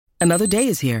Another day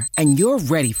is here, and you're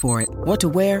ready for it. What to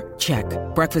wear? Check.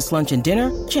 Breakfast, lunch, and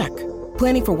dinner? Check.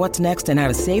 Planning for what's next and how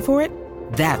to save for it?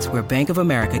 That's where Bank of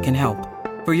America can help.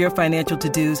 For your financial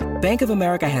to-dos, Bank of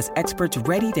America has experts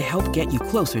ready to help get you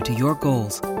closer to your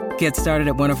goals. Get started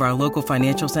at one of our local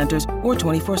financial centers or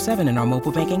 24/7 in our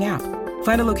mobile banking app.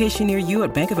 Find a location near you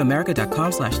at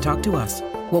bankofamerica.com/talktous.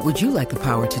 What would you like the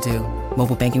power to do?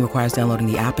 Mobile banking requires downloading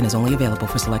the app and is only available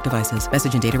for select devices.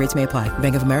 Message and data rates may apply.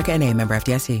 Bank of America N.A., member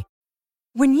FDIC.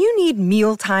 When you need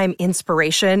mealtime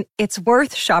inspiration, it's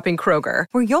worth shopping Kroger,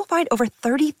 where you'll find over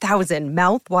 30,000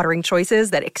 mouth-watering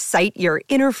choices that excite your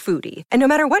inner foodie. And no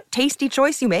matter what tasty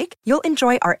choice you make, you'll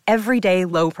enjoy our everyday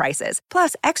low prices,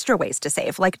 plus extra ways to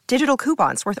save, like digital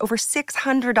coupons worth over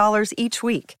 $600 each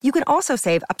week. You can also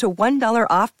save up to $1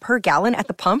 off per gallon at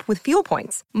the pump with fuel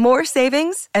points. More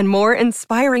savings and more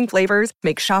inspiring flavors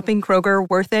make shopping Kroger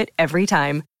worth it every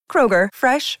time. Kroger,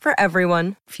 fresh for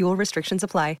everyone. Fuel restrictions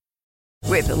apply.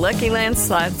 With the Lucky Land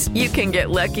Slots, you can get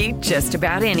lucky just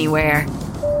about anywhere.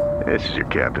 This is your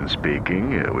captain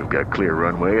speaking. We've got clear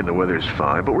runway and the weather's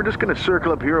fine, but we're just going to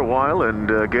circle up here a while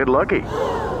and get lucky.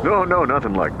 No,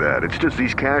 nothing like that. It's just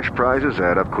these cash prizes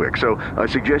add up quick. So I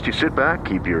suggest you sit back,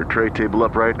 keep your tray table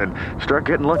upright, and start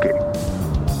getting lucky.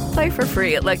 Play for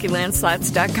free at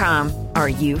LuckyLandSlots.com. Are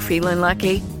you feeling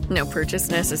lucky? No purchase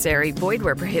necessary. Void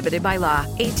where prohibited by law.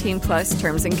 18+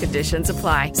 terms and conditions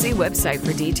apply. See website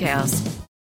for details.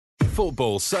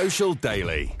 Football Social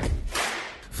Daily.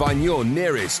 Find your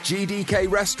nearest GDK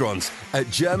restaurants at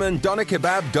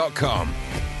GermanDonnerKebab.com.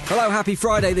 Hello, happy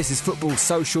Friday. This is Football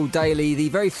Social Daily, the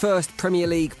very first Premier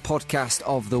League podcast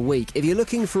of the week. If you're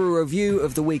looking for a review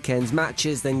of the weekend's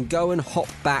matches, then go and hop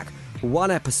back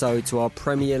one episode to our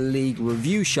Premier League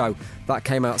review show. That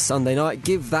came out Sunday night.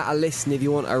 Give that a listen if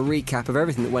you want a recap of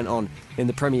everything that went on in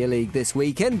the Premier League this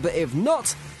weekend. But if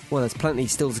not, well, there's plenty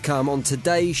still to come on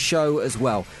today's show as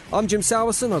well. I'm Jim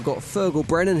Salverson. I've got Fergal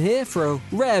Brennan here for a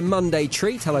rare Monday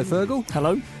treat. Hello, Fergal.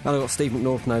 Hello. And I've got Steve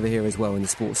McNaughton over here as well in the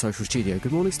Sports Social studio.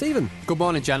 Good morning, Stephen. Good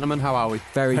morning, gentlemen. How are we?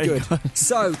 Very good.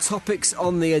 So, topics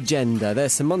on the agenda.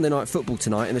 There's some Monday night football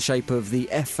tonight in the shape of the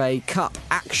FA Cup.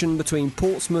 Action between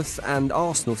Portsmouth and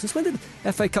Arsenal. Since when did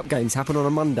FA Cup games happen on a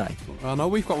Monday? I know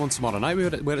we've got one tomorrow night.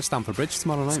 We're at Stamford Bridge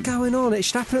tomorrow night. What's going on? It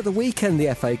should happen at the weekend,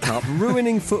 the FA Cup.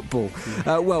 Ruining football.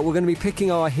 Well, we're going to be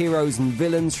picking our heroes and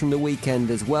villains from the weekend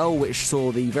as well, which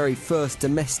saw the very first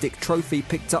domestic trophy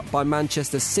picked up by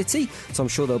Manchester City. So I'm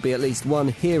sure there'll be at least one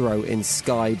hero in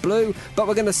sky blue. But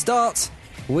we're going to start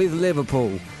with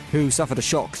Liverpool, who suffered a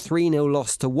shock 3-0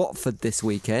 loss to Watford this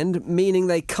weekend, meaning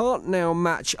they can't now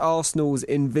match Arsenal's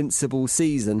invincible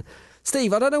season.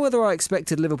 Steve, I don't know whether I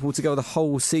expected Liverpool to go the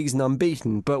whole season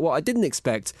unbeaten, but what I didn't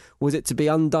expect was it to be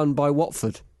undone by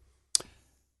Watford.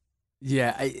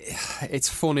 Yeah, it's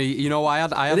funny. You know, I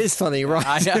had. It is funny, right?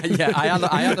 I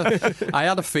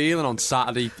had a feeling on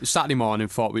Saturday morning.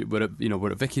 Thought we're at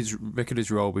Vicarage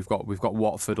Road. We've got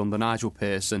Watford under Nigel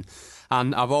Pearson,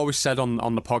 and I've always said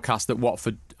on the podcast that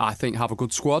Watford, I think, have a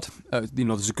good squad.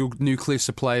 There's a good nucleus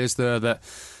of players there that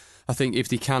I think if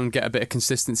they can get a bit of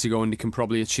consistency going, they can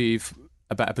probably achieve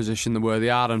a better position than where they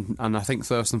are, and I think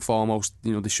first and foremost,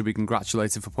 they should be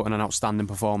congratulated for putting an outstanding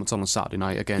performance on a Saturday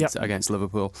night against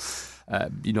Liverpool.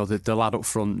 The lad up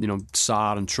front,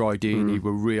 Sarr and Troy Deeney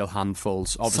were real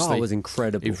handfuls. Obviously, Sarr was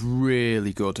incredible. He was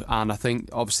really good, and I think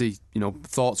obviously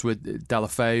thoughts with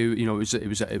Deulofeu. It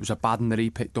was a bad one that he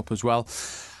picked up as well.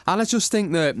 And I just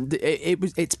think that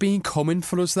it's been coming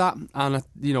for us, that. And,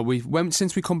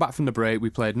 since we come back from the break, we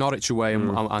played Norwich away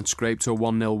and scraped to a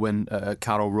 1-0 win at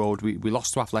Carrow Road. We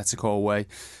lost to Atletico away.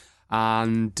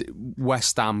 And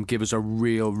West Ham gave us a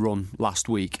real run last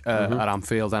week at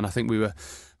Anfield. And I think we were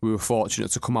fortunate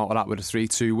to come out of that with a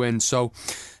 3-2 win. So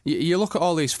you look at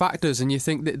all these factors and you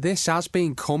think that this has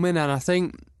been coming. And I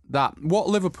think that what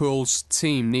Liverpool's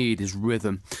team need is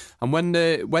rhythm, and when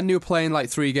they were playing like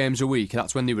 3 games a week,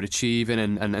 that's when they were achieving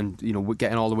and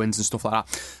getting all the wins and stuff like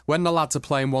that. When the lads are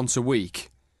playing once a week,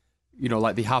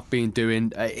 like they have been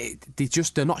doing,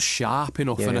 they're not sharp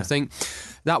enough. And I think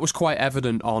that was quite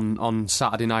evident on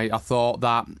Saturday night. I thought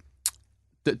that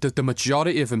the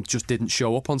majority of them just didn't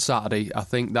show up on Saturday. I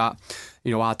think that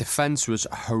our defence was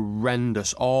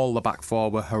horrendous. All the back four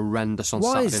were horrendous on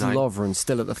Saturday night. Why is Lovren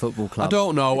still at the football club? I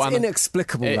don't know. It's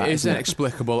inexplicable. It is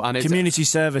inexplicable. And community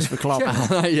service for Klopp.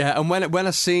 Yeah, and when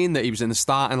I seen that he was in the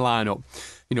starting lineup,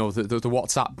 you know, the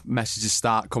WhatsApp messages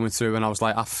start coming through, and I was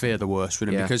like, I fear the worst with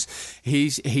him because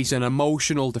he's an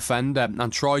emotional defender.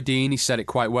 And Troy Deeney said it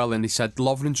quite well, and he said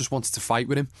Lovren just wanted to fight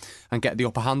with him and get the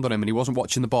upper hand on him, and he wasn't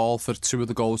watching the ball for 2 of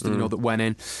the goals that, that went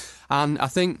in. And I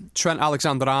think Trent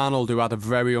Alexander-Arnold, who had a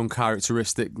very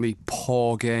uncharacteristically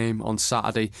poor game on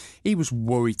Saturday, he was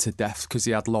worried to death because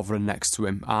he had Lovren next to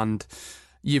him. And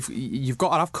you've got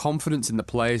to have confidence in the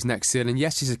players next year. And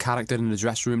yes, he's a character in the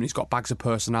dressing room, and he's got bags of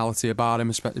personality about him,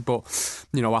 but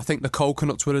I think the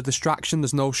coconuts were a distraction.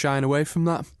 There's no shying away from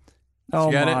that. Oh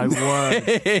my word!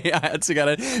 I had to get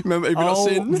it. Remember, have you not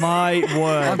seen? My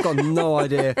word! I've got no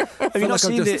idea. Have you not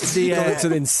seen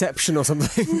the Inception or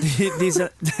something?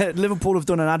 Liverpool have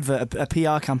done an advert, a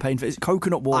PR campaign for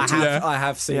coconut water. I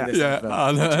have seen this.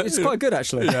 It's quite good,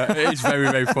 actually. Yeah, it's very,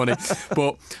 very funny.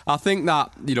 But I think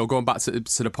that, going back to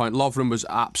the point, Lovren was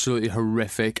absolutely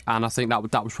horrific, and I think that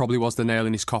probably was the nail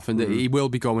in his coffin. That he will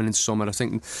be going in summer. I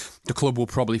think the club will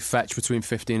probably fetch between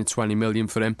 15 and 20 million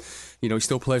for him. He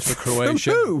still plays for Croatia.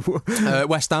 Who?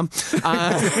 West Ham.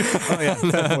 And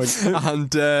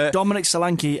Dominic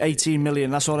Solanke, 18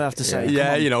 million. That's all I have to say.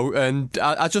 Yeah, and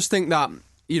I just think that,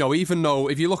 even though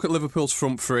if you look at Liverpool's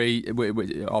front three,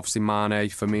 obviously Mane,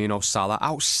 Firmino, Salah,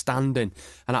 outstanding,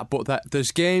 but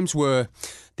there's games where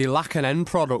they lack an end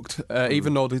product,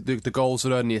 even though the goals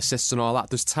are and the assists and all that.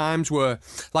 There's times where,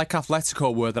 like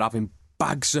Atletico, where they're having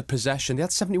bags of possession. They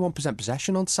had 71%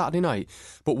 possession on Saturday night,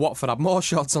 but Watford had more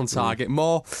shots on target,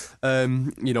 more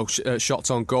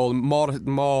shots on goal, more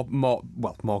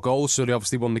goals, so they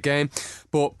obviously won the game.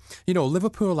 But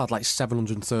Liverpool had like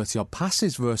 730 odd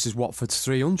passes versus Watford's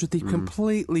 300. They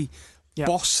completely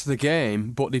boss the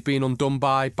game, but they've been undone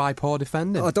by poor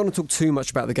defending. I don't want to talk too much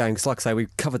about the game because, like I say, we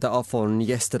covered that off on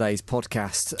yesterday's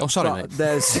podcast. Oh, sorry, mate.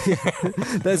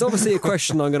 There's obviously a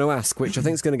question I'm going to ask, which I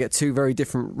think is going to get 2 very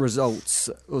different results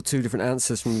or 2 different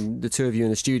answers from the 2 of you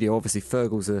in the studio. Obviously,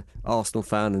 Fergal's an Arsenal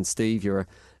fan and Steve, you're a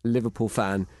Liverpool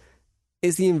fan.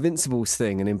 Is the Invincibles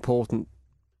thing an important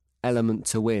element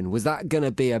to win? Was that going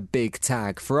to be a big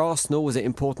tag for Arsenal? Was it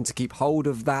important to keep hold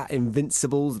of that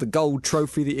Invincibles, the gold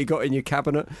trophy that you got in your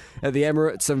cabinet at the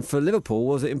Emirates? And for Liverpool,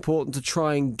 was it important to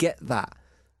try and get that?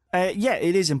 Yeah,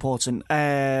 it is important,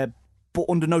 but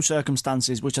under no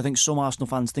circumstances, which I think some Arsenal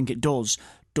fans think it does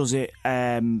it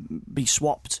be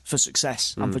swapped for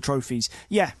success and for trophies.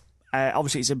 Yeah,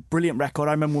 obviously it's a brilliant record.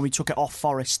 I remember when we took it off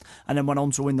Forest and then went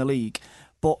on to win the league,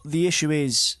 but the issue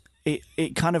is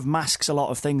it kind of masks a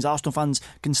lot of things. Arsenal fans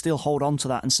can still hold on to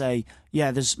that and say, yeah,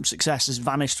 there's success has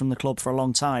vanished from the club for a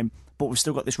long time, but we've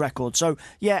still got this record. So,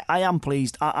 yeah, I am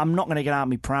pleased. I'm not going to get out of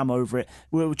my pram over it.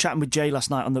 We were chatting with Jay last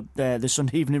night on the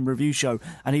Sunday Evening Review show,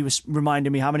 and he was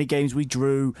reminding me how many games we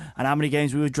drew and how many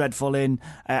games we were dreadful in,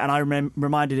 and I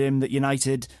reminded him that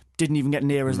United didn't even get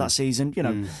near us that season.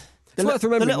 It's worth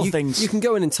remembering, the little things. You can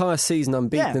go an entire season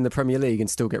unbeaten in the Premier League and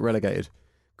still get relegated.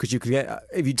 Because you could get,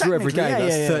 if you drew every game,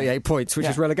 that's 38 points, which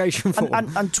is relegation form.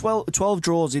 And 12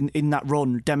 draws in that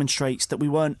run demonstrates that we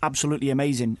weren't absolutely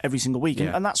amazing every single week.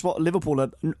 And that's what Liverpool are,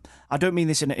 I don't mean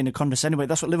this in a condescending way,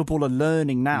 that's what Liverpool are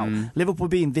learning now. Liverpool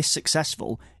being this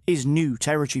successful is new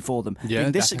territory for them.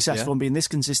 Being this successful and being this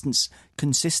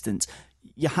consistent,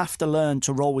 you have to learn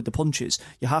to roll with the punches.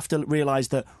 You have to realise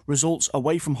that results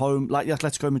away from home, like the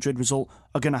Atletico Madrid result,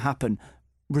 are going to happen.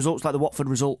 Results like the Watford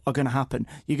result are going to happen.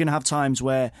 You're going to have times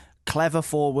where clever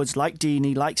forwards like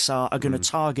Deeney, like Sarr are going to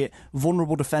target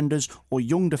vulnerable defenders or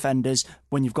young defenders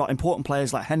when you've got important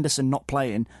players like Henderson not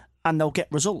playing, and they'll get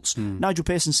results. Nigel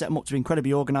Pearson set them up to be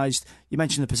incredibly organised. You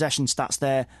mentioned the possession stats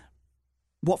there.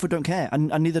 Watford don't care, and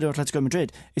neither do Atletico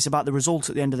Madrid. It's about the result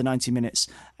at the end of the 90 minutes.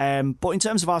 But in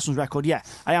terms of Arsenal's record, yeah,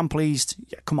 I am pleased.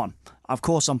 Yeah, come on. Of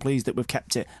course I'm pleased that we've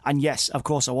kept it. And yes, of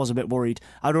course I was a bit worried.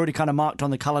 I'd already kind of marked on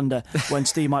the calendar when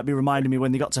Steve might be reminding me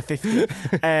when they got to 50.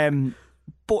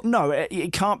 But no,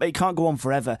 it can't go on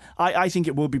forever. I think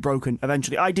it will be broken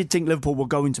eventually. I did think Liverpool were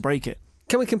going to break it.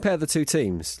 Can we compare the 2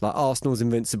 teams, like Arsenal's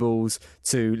Invincibles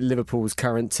to Liverpool's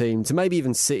current team, to maybe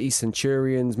even City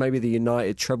Centurions, maybe the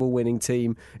United treble-winning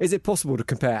team? Is it possible to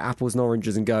compare apples and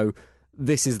oranges and go,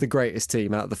 this is the greatest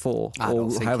team out of the 4,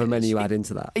 or however many you add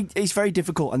into that? It's very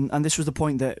difficult, and this was the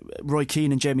point that Roy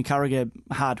Keane and Jamie Carragher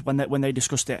had when they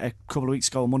discussed it a couple of weeks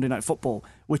ago on Monday Night Football,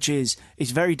 which is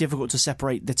it's very difficult to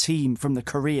separate the team from the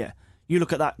career. You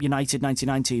look at that United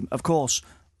 99 team, of course,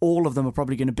 all of them are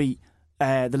probably going to beat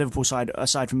the Liverpool side,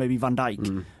 aside from maybe Van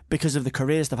Dijk, because of the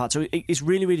careers they've had. So it's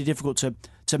really, really difficult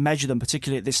to measure them,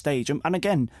 particularly at this stage. And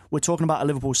again, we're talking about a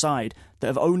Liverpool side that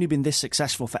have only been this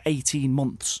successful for 18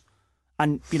 months.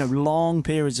 And, long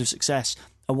periods of success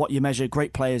are what you measure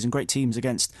great players and great teams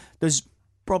against. There's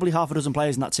probably half a dozen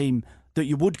players in that team that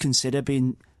you would consider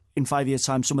being in 5 years'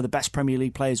 time some of the best Premier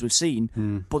League players we've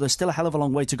seen, but there's still a hell of a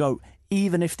long way to go.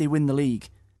 Even if they win the league,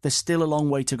 there's still a long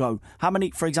way to go.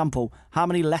 For example, how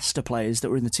many Leicester players that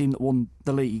were in the team that won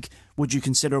the league would you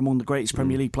consider among the greatest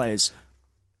Premier League players?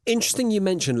 Interesting you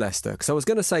mentioned Leicester, because I was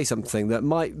going to say something that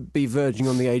might be verging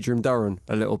on the Adrian Durran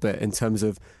a little bit in terms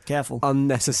of Careful.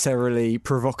 Unnecessarily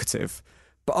provocative.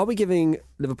 But are we giving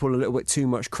Liverpool a little bit too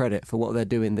much credit for what they're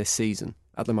doing this season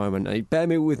at the moment? And bear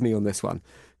with me on this one.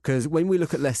 Because when we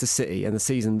look at Leicester City and the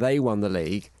season they won the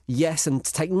league, yes, and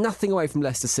to take nothing away from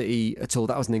Leicester City at all,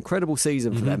 that was an incredible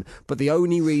season for them. But the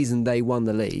only reason they won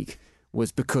the league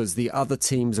was because the other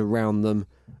teams around them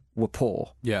were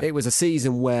poor. Yeah. It was a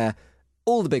season where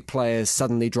all the big players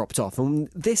suddenly dropped off. And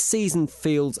this season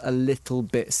feels a little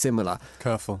bit similar.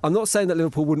 Careful. I'm not saying that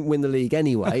Liverpool wouldn't win the league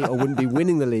anyway, or wouldn't be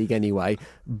winning the league anyway,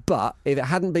 but if it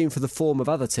hadn't been for the form of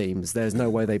other teams, there's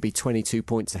no way they'd be 22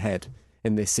 points ahead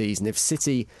in this season. If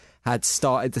City had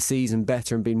started the season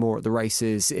better and been more at the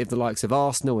races, if the likes of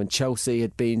Arsenal and Chelsea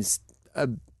had been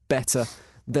better,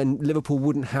 then Liverpool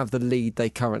wouldn't have the lead they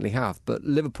currently have. But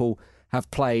Liverpool have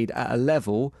played at a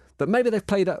level that maybe they've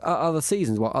played at other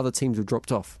seasons while other teams have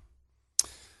dropped off.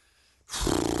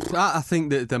 I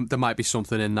think that there might be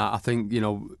something in that. I think,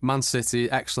 Man City,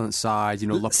 excellent side.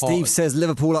 Laporte. Steve says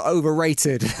Liverpool are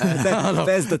overrated.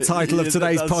 There's the title of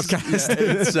today's podcast.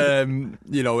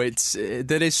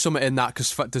 There is something in that,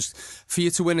 because for you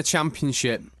to win a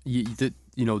championship,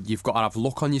 you've got to have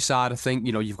luck on your side. I think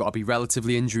you've got to be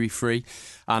relatively injury free,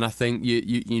 and I think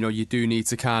you do need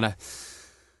to kind of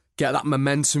get that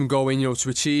momentum going, to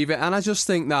achieve it. And I just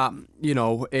think that,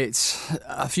 it's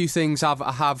a few things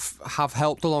have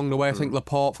helped along the way. I think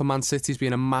Laporte for Man City's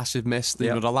been a massive miss.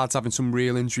 The lad's having some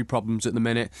real injury problems at the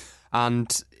minute,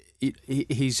 and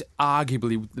he's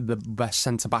arguably the best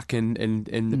centre-back in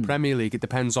the Premier League. It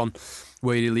depends on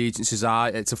where your allegiances are.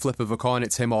 It's a flip of a coin.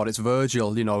 It's him or it's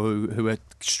Virgil, who are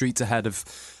streets ahead of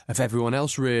everyone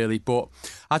else, really. But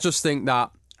I just think that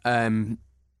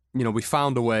we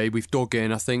found a way, we've dug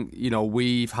in. I think,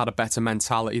 we've had a better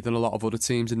mentality than a lot of other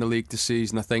teams in the league this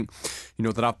season. I think,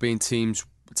 there have been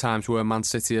times where Man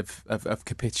City have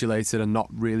capitulated and not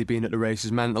really been at the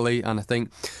races mentally. And I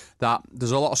think that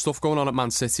there's a lot of stuff going on at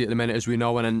Man City at the minute, as we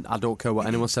know, and I don't care what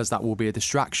anyone says, that will be a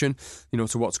distraction,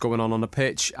 to what's going on the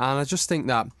pitch. And I just think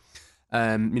that,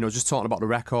 just talking about the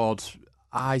record,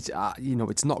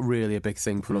 it's not really a big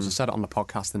thing for us. I said it on the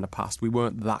podcast in the past. We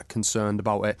weren't that concerned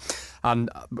about it, and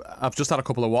I've just had a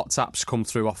couple of WhatsApps come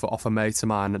through off a mate of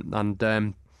mine,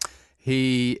 and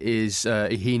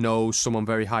he knows someone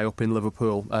very high up in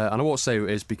Liverpool, and I won't say who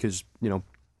it is because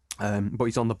but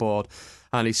he's on the board,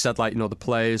 and he said the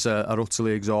players are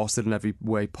utterly exhausted in every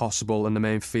way possible, and the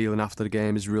main feeling after the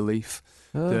game is relief.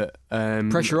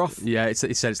 Pressure off. Yeah, he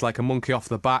said it's like a monkey off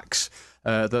the backs.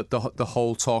 The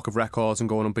whole talk of records and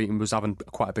going unbeaten was having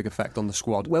quite a big effect on the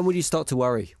squad. When would you start to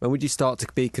worry? When would you start to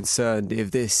be concerned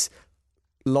if this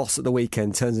loss at the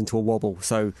weekend turns into a wobble?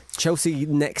 So Chelsea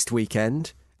next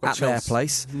weekend at their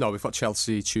place. No, we've got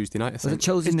Chelsea Tuesday night, I think. Was it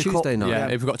Chelsea Tuesday night? Yeah,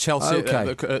 we've got Chelsea at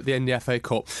the end of the FA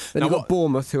Cup. Then you've got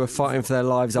Bournemouth, who are fighting for their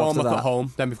lives after that. Bournemouth at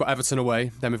home, then we've got Everton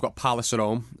away, then we've got Palace at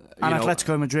home. And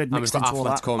Atletico Madrid mixed into all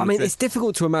that. I mean, it's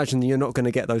difficult to imagine that you're not going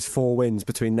to get those 4 wins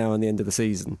between now and the end of the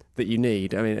season that you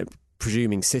need. I mean,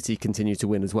 presuming City continue to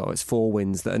win as well, it's 4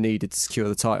 wins that are needed to secure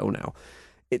the title now.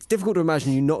 It's difficult to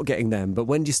imagine you not getting them, but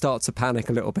when do you start to panic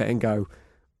a little bit and go,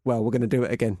 well, we're going to do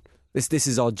it again? This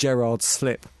is our Gerrard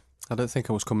slip. I don't think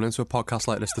I was coming into a podcast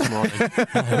like this morning.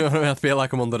 I feel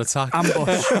like I'm under attack.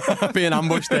 Ambush. Being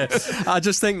ambushed there. I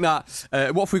just think that,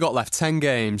 what have we got left? 10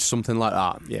 games, something like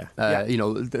that. Yeah.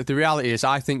 The reality is,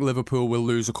 I think Liverpool will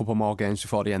lose a couple more games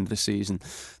before the end of the season.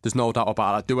 There's no doubt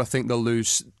about that. Do I think they'll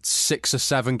lose 6 or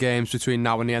 7 games between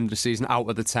now and the end of the season? Out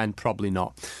of the 10, probably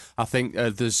not. I think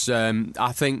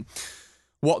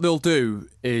what they'll do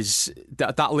is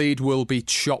that lead will be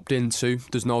chopped into,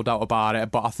 there's no doubt about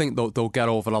it, but I think they'll get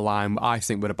over the line, I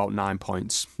think, with about 9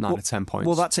 points, 9 or 10 points.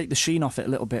 Will that take the sheen off it a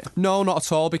little bit? No, not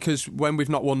at all, because when we've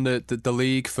not won the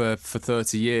league for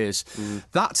 30 years,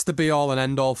 that's the be-all and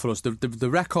end-all for us. The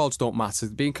records don't matter.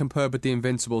 Being compared with the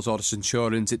Invincibles or the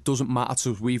Centurions, it doesn't matter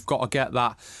to us. We've got to get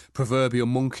that proverbial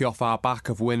monkey off our back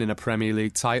of winning a Premier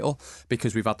League title,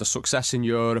 because we've had the success in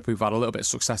Europe, we've had a little bit of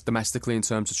success domestically in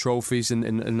terms of trophies,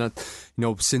 and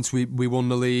since we won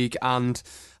the league. And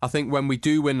I think when we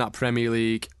do win that Premier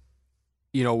League,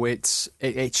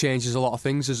 it changes a lot of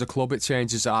things as a club. It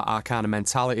changes our kind of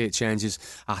mentality. It changes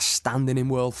our standing in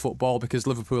world football, because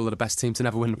Liverpool are the best team to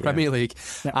never win the Premier League,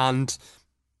 and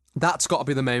that's got to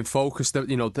be the main focus.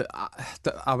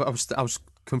 I was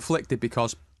conflicted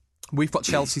because we've got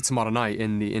Chelsea tomorrow night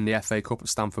in the FA Cup at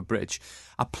Stamford Bridge.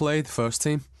 I play the first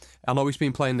team. I know he's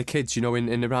been playing the kids,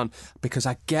 in Iran, because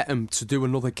I get him to do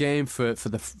another game for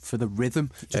the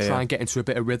rhythm, to try and get into a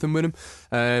bit of rhythm with him.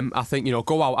 I think,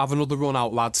 go out, have another run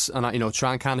out, lads, and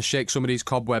try and kind of shake some of these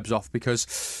cobwebs off,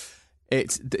 because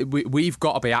we've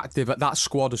got to be active. That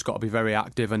squad has got to be very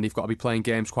active, and they've got to be playing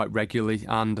games quite regularly.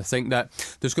 And I think that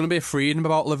there's going to be a freedom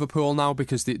about Liverpool now,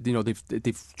 because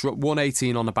they've won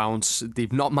 18 on the bounce.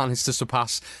 They've not managed to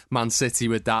surpass Man City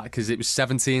with that, because it was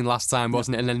 17 last time,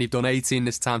 wasn't it? And then they've done 18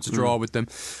 this time to draw with them.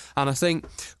 And I think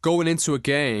going into a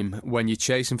game when you're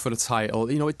chasing for the title,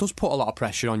 it does put a lot of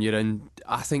pressure on you. And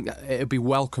I think it'd be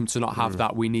welcome to not have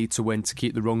that. We need to win to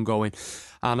keep the run going.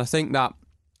 And I think that,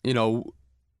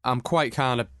 I'm quite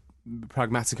kind of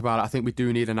pragmatic about it. I think we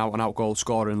do need an out-and-out goal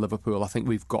scorer in Liverpool. I think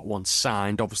we've got one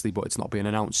signed, obviously, but it's not being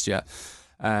announced yet.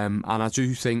 And I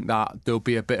do think that there'll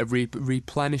be a bit of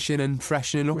replenishing and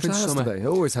freshening up in summer. It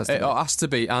always has to be. It has to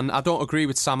be. And I don't agree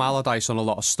with Sam Allardyce on a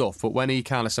lot of stuff, but when he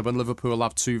kind of said when Liverpool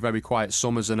have 2 very quiet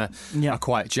summers and a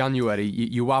quiet January,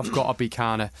 you have got to be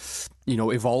kind of,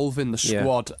 evolving the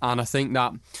squad. And I think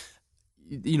that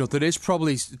there's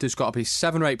got to be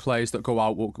 7 or 8 players that go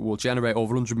out will generate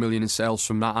over 100 million in sales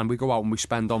from that, and we go out and we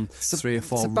spend on 3 or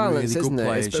 4 balance, really good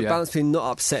players. It's a balance between not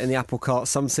upsetting the apple cart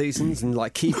some seasons and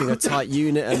like keeping a tight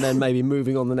unit and then maybe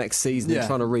moving on the next season and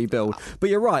trying to rebuild. But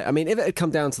you're right. I mean, if it had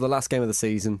come down to the last game of the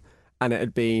season and it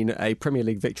had been a Premier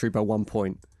League victory by 1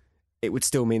 point, it would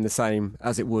still mean the same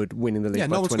as it would winning the league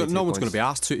by 22 points. No one's going to be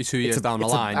asked 2 years down the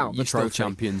line. You're still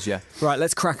champions, Right,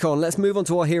 let's crack on. Let's move on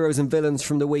to our heroes and villains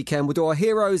from the weekend. We'll do our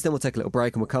heroes, then we'll take a little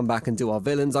break and we'll come back and do our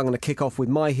villains. I'm going to kick off with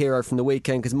my hero from the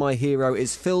weekend, because my hero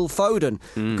is Phil Foden.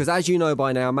 Because as you know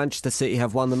by now, Manchester City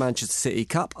have won the Manchester City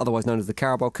Cup, otherwise known as the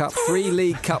Carabao Cup. 3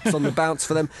 league cups on the bounce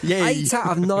for them. Yay. 8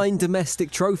 out of 9 domestic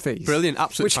trophies. Brilliant,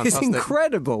 absolutely fantastic. Which is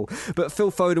incredible. But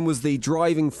Phil Foden was the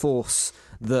driving force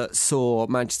that saw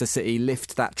Manchester City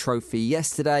lift that trophy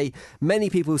yesterday. Many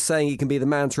people saying he can be the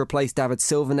man to replace David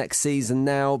Silva next season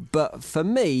now, but for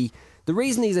me, the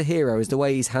reason he's a hero is the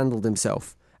way he's handled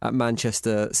himself at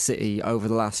Manchester City over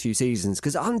the last few seasons,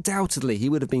 because undoubtedly he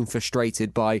would have been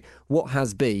frustrated by what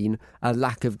has been a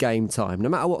lack of game time. No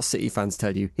matter what City fans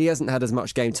tell you, he hasn't had as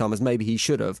much game time as maybe he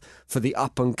should have for the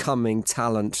up-and-coming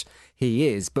talent he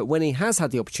is. But when he has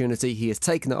had the opportunity, he has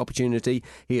taken that opportunity,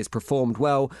 he has performed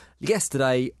well.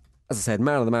 Yesterday, as I said,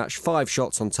 man of the match, 5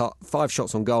 shots on top, 5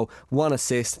 shots on goal, 1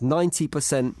 assist,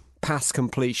 90% pass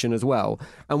completion as well.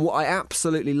 And what I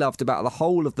absolutely loved about the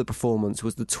whole of the performance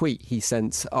was the tweet he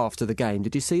sent after the game.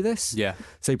 Did you see this? Yeah.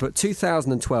 So he put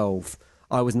 2012,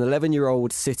 I was an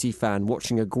 11-year-old City fan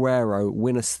watching Aguero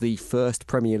win us the first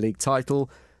Premier League title.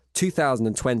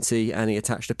 2020, and he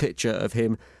attached a picture of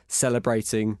him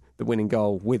celebrating the winning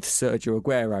goal with Sergio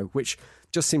Aguero, which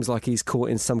just seems like he's caught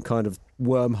in some kind of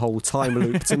wormhole time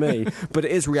loop to me. But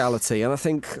it is reality, and I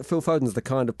think Phil Foden's the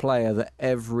kind of player that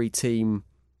every team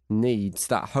needs,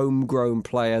 that homegrown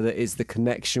player that is the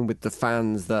connection with the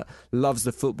fans, that loves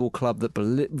the football club, that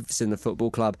believes in the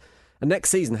football club. And next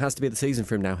season has to be the season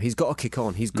for him now. He's got to kick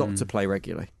on. He's got to play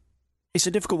regularly. It's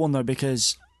a difficult one, though,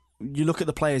 because you look at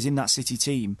the players in that City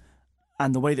team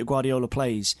and the way that Guardiola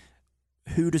plays,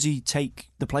 who does he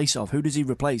take the place of? Who does he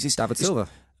replace? It's David Silva.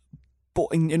 But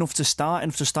enough to start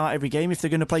every game. If they're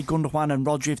going to play Gundogan and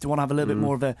Rodri, if they want to have a little bit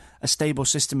more of a stable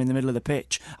system in the middle of the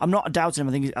pitch, I'm not doubting him.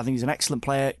 I think he's an excellent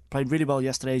player. Played really well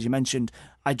yesterday, as you mentioned.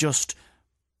 I just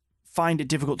find it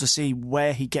difficult to see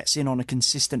where he gets in on a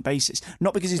consistent basis.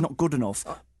 Not because he's not good enough,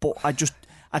 but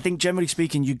I think generally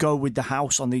speaking, you go with the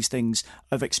house on these things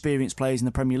of experienced players in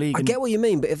the Premier League. I get what you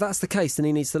mean, but if that's the case, then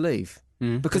he needs to leave.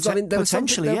 Because I mean,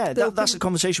 potentially, that's a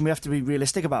conversation we have to be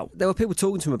realistic about. There were people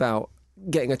talking to him about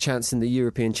getting a chance in the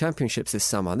European Championships this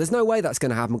summer. There's no way that's going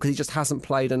to happen because he just hasn't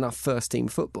played enough first-team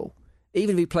football.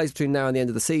 Even if he plays between now and the end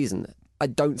of the season, I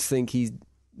don't think he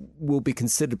will be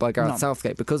considered by Gareth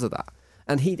Southgate because of that.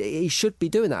 And he should be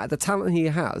doing that. The talent he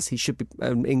has, he should be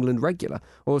England regular,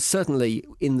 or certainly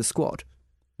in the squad.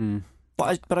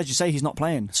 But as you say, he's not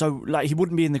playing. So he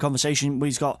wouldn't be in the conversation where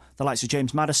he's got the likes of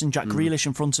James Maddison, Jack Grealish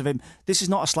in front of him. This is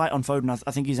not a slight on Foden.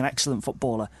 I think he's an excellent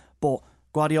footballer. But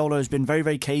Guardiola has been very,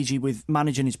 very cagey with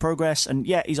managing his progress. And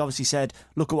yeah, he's obviously said,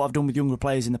 look at what I've done with younger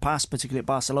players in the past, particularly at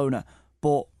Barcelona.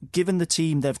 But given the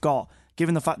team they've got,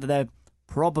 given the fact that they're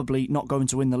probably not going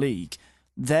to win the league,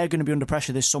 they're going to be under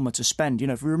pressure this summer to spend.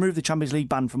 If we remove the Champions League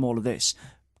ban from all of this,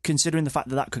 considering the fact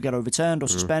that could get overturned or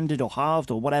suspended or halved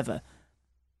or whatever,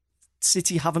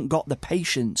 City haven't got the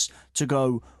patience to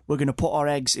go, we're going to put our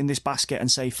eggs in this basket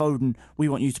and say, Foden, we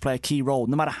want you to play a key role.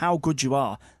 No matter how good you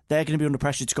are, they're going to be under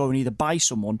pressure to go and either buy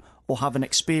someone or have an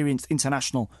experienced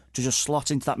international to just slot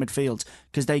into that midfield,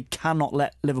 because they cannot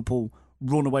let Liverpool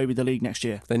run away with the league next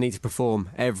year. They need to perform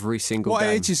every single game.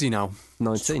 What age is he now?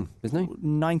 19, isn't he?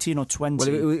 19 or 20.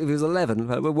 Well, if he was 11,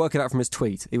 we're working out from his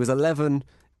tweet. He was 11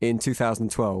 in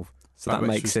 2012. So that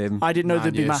makes him... I didn't know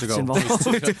there'd be maths involved.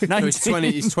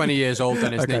 He's 20 years old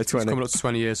then, isn't he? 20. He's coming up to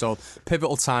 20 years old.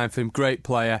 Pivotal time for him. Great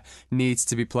player. Needs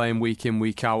to be playing week in,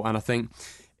 week out. And I think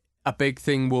a big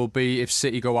thing will be if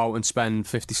City go out and spend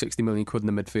 50, 60 million quid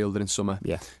in the midfielder in summer.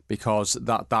 Yeah. Because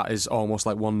that is almost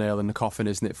like one nail in the coffin,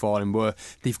 isn't it, for him? Where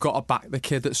they've got to back the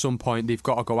kid at some point. They've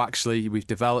got to go, actually, we've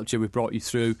developed you, we've brought you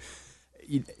through.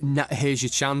 Here's your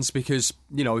chance, because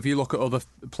if you look at other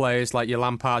players like your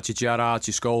Lampards, your Gerrards,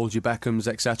 your Scholes, your Beckhams,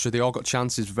 etc., they all got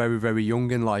chances very, very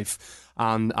young in life,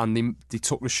 and they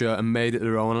took the shirt and made it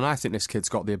their own. And I think this kid's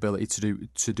got the ability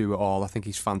to do it all. I think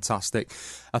he's fantastic.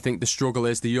 I think the struggle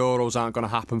is the Euros aren't going to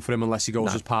happen for him unless he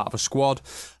goes as part of a squad.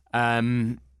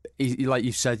 Like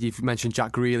you said, you've mentioned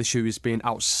Jack Grealish, who has been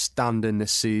outstanding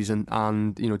this season,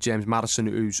 and James Maddison,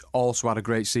 who's also had a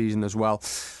great season as well.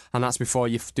 And that's before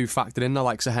you do factor in the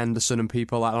likes of Henderson and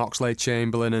people like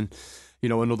Oxlade-Chamberlain and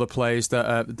and other players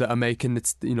that are making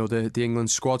the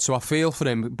England squad. So I feel for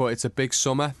him, but it's a big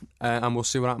summer, and we'll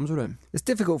see what happens with him. It's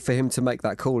difficult for him to make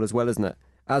that call as well, isn't it?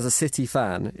 As a City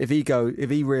fan, if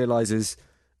he realises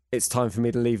it's time for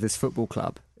me to leave this football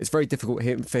club, it's very difficult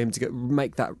for him to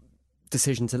make that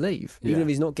decision to leave, even if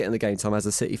he's not getting the game time as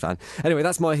a City fan. Anyway,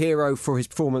 that's my hero for his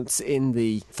performance in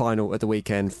the final at the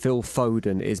weekend. Phil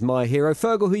Foden is my hero.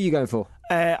 Fergal, who are you going for?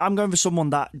 I'm going for someone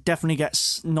that definitely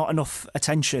gets not enough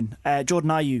attention. Jordan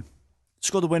Ayew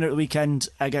scored the winner at the weekend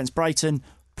against Brighton,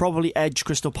 probably edge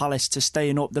Crystal Palace to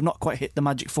staying up. They've not quite hit the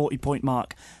magic 40-point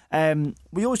mark.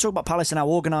 We always talk about Palace and how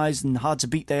organised and hard to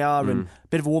beat they are, and a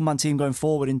bit of a one-man team going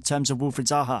forward in terms of Wilfried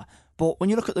Zaha. But when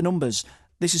you look at the numbers,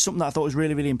 this is something that I thought was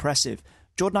really, really impressive.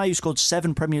 Jordan Ayew scored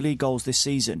 7 Premier League goals this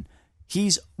season.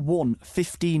 He's won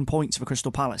 15 points for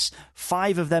Crystal Palace.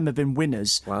 5 of them have been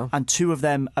winners, and 2 of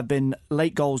them have been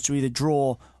late goals to either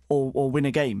draw or win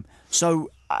a game.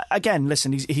 So, again,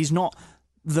 listen, he's not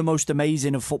the most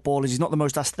amazing of footballers. He's not the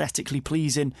most aesthetically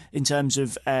pleasing in terms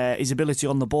of his ability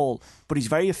on the ball, but he's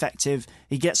very effective.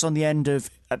 He gets on the end of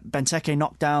Benteke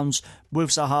knockdowns. With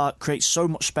Zaha, creates so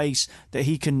much space that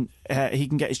he can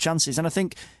get his chances. And I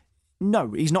think,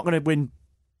 no, he's not going to win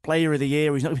Player of the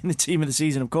Year. He's not going to win the Team of the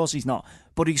Season. Of course he's not.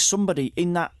 But he's somebody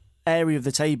in that area of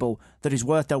the table that is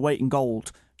worth their weight in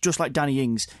gold. Just like Danny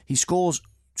Ings, he scores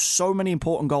so many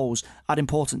important goals at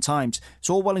important times. It's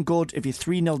all well and good if you're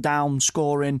 3-0 down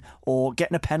scoring, or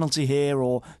getting a penalty here,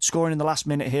 or scoring in the last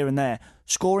minute here and there.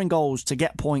 Scoring goals to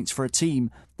get points for a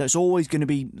team that's always going to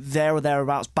be there or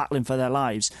thereabouts battling for their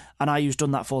lives, and Ayew's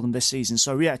done that for them this season.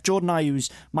 So yeah, Jordan Ayew's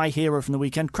my hero from the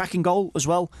weekend. Cracking goal as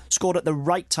well, scored at the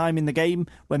right time in the game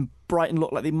when Brighton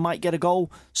looked like they might get a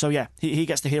goal. So yeah, he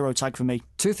gets the hero tag for me.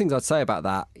 2 things I'd say about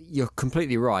that. You're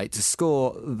completely right. To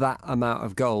score that amount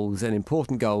of goals, and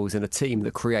important goals, in a team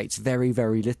that creates very,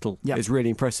 very little is really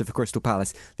impressive for Crystal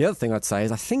Palace. The other thing I'd say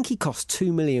is I think he cost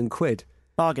 2 million quid.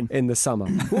 Bargain. In the summer.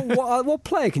 what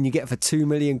player can you get for 2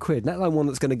 million quid? Let alone one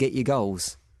that's going to get you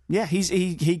goals. Yeah,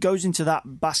 he goes into that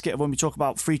basket of when we talk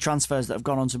about free transfers that have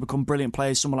gone on to become brilliant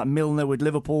players. Someone like Milner with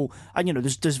Liverpool, and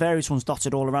there's various ones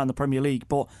dotted all around the Premier League.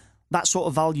 But that sort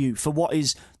of value for what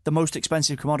is the most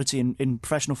expensive commodity in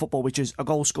professional football, which is a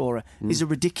goal scorer, is a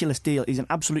ridiculous deal. Is an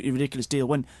absolutely ridiculous deal.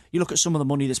 When you look at some of the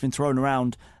money that's been thrown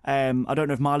around, I don't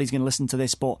know if Marley's going to listen to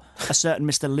this, but a certain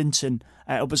Mr. Linton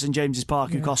up at St James's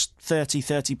Park, who cost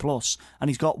 30 plus, and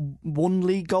he's got 1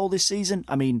 league goal this season.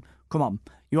 I mean, come on.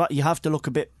 You have to look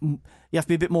you have to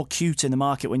be a bit more cute in the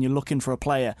market when you're looking for a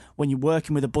player, when you're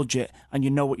working with a budget and you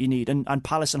know what you need. And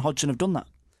Palace and Hodgson have done that.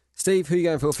 Steve, who are you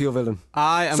going for your villain?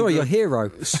 Your hero.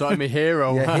 Sorry, my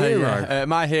hero. hero.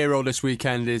 My hero this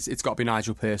weekend it's got to be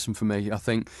Nigel Pearson for me. I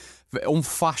think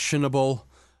unfashionable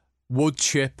wood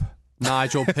chip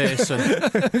Nigel Pearson,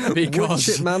 because wood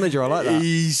chip manager. I like that.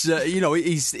 He's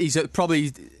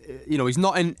probably he's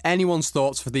not in anyone's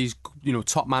thoughts for these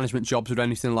top management jobs or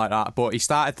anything like that. But he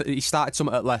started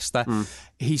something at Leicester.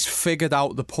 He's figured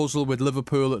out the puzzle with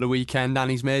Liverpool at the weekend, and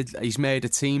he's made a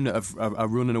team that are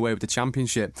running away with the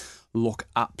Championship look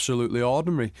absolutely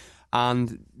ordinary.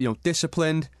 And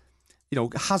disciplined.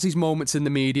 Has his moments in the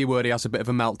media where he has a bit of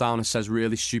a meltdown and says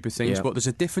really stupid things, but there's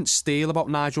a different steel about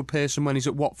Nigel Pearson when he's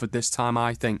at Watford this time,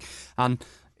 I think. And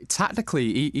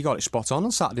tactically, he got it spot on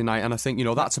Saturday night, and I think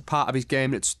that's a part of his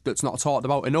game that's not talked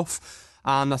about enough.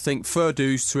 And I think fair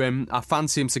dues to him. I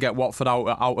fancy him to get Watford out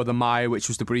of the mire, which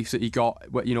was the brief that he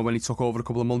got when he took over a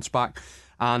couple of months back.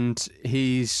 And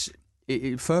he's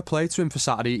fair play to him for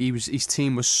Saturday. His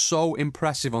team was so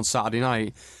impressive on Saturday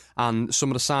night, and some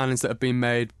of the signings that have been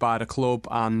made by the club,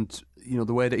 and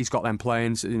the way that he's got them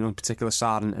playing, in particular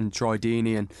Sarr and Troy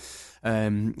Deeney, and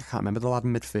I can't remember the lad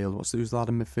in midfield. Who's the lad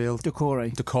in midfield?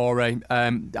 Decore.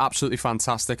 Absolutely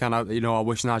fantastic, and I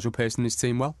wish Nigel Pearson and his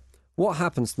team well. What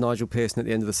happens to Nigel Pearson at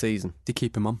the end of the season? They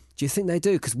keep him on. Do you think they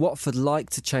do? Because Watford like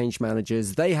to change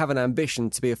managers. They have an ambition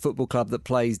to be a football club that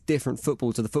plays different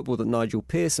football to the football that Nigel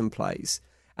Pearson plays.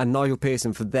 And Nigel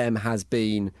Pearson, for them, has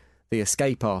been the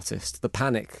escape artist, the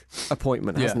panic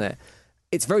appointment, hasn't it?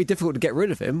 It's very difficult to get rid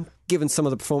of him, given some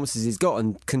of the performances he's got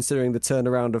and considering the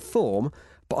turnaround of form.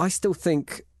 But I still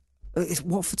think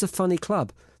Watford's a funny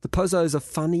club. The Pozzos are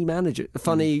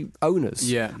funny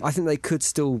owners. Yeah. I think they could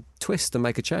still twist and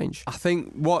make a change. I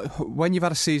think when you've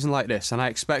had a season like this, and I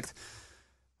expect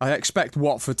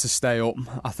Watford to stay up.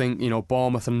 I think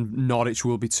Bournemouth and Norwich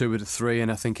will be 2 of the 3,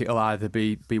 and I think it'll either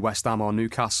be West Ham or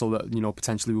Newcastle that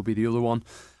potentially will be the other one.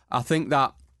 I think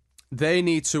that they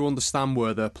need to understand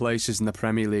where their place is in the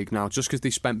Premier League now. Just because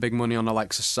they spent big money on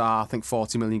Alexa Sarr, I think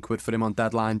 40 million quid for him on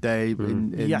deadline day.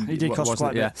 He did cost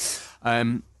quite a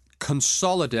bit.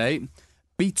 Consolidate,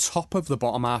 be top of the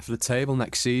bottom half of the table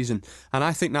next season, and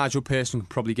I think Nigel Pearson can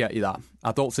probably get you that.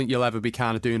 I don't think you'll ever be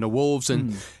kind of doing the Wolves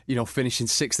and finishing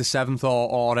 6th or 7th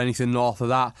or anything north of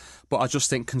that, but I just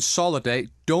think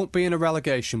consolidate, don't be in a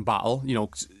relegation battle,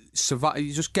 survive,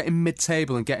 you just get in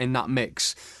mid-table and get in that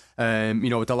mix.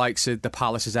 With the likes of the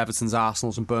Palaces, Evertons,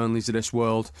 Arsenals and Burnleys of this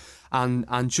world, and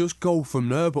just go from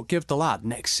there, but give the lad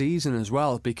next season as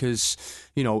well, because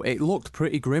it looked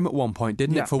pretty grim at one point,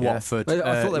 didn't it, for Watford?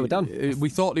 I thought they were done. We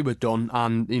thought they were done,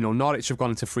 and Norwich have gone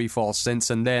into free fall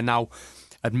since, and they're now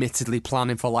admittedly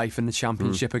planning for life in the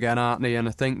Championship again, aren't they? And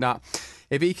I think that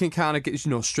if he can kind of get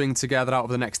string together out of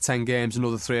the next 10 games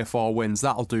another 3 or 4 wins,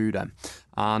 that'll do them,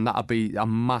 and that'll be a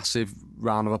massive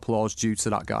round of applause due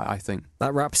to that guy, I think.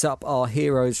 That wraps up our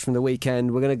heroes from the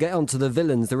weekend. We're going to get on to the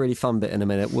villains, the really fun bit, in a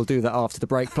minute. We'll do that after the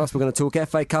break. Plus, we're going to talk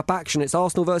FA Cup action. It's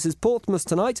Arsenal versus Portsmouth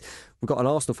tonight. We've got an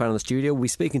Arsenal fan in the studio. We'll be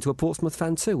speaking to a Portsmouth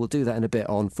fan too. We'll do that in a bit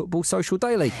on Football Social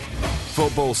Daily.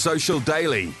 Football Social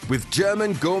Daily with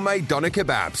German gourmet doner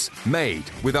kebabs, made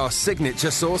with our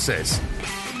signature sauces.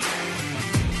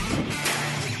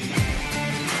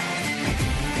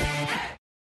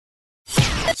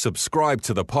 Subscribe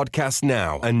to the podcast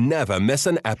now and never miss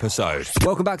an episode.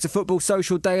 Welcome back to Football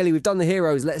Social Daily. We've done the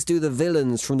heroes. Let's do the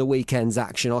villains from the weekend's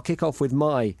action. I'll kick off with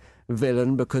my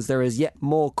villain because there is yet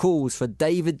more calls for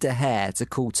David De Gea to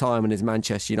call time in his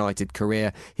Manchester United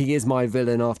career. He is my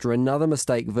villain after another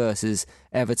mistake versus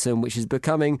Everton, which is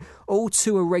becoming all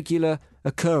too a regular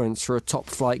occurrence for a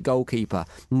top-flight goalkeeper.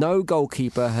 No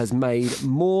goalkeeper has made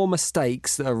more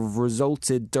mistakes that have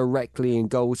resulted directly in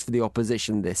goals for the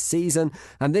opposition this season,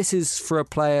 and this is for a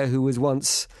player who was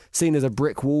once seen as a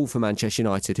brick wall for Manchester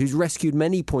United, who's rescued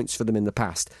many points for them in the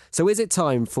past. So is it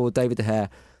time for David De Gea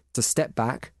to step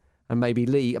back and maybe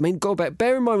lead? I mean,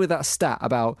 bear in mind with that stat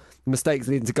about mistakes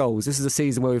leading to goals, this is a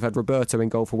season where we've had Roberto in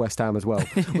goal for West Ham as well,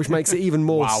 which makes it even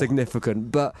more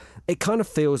significant. But it kind of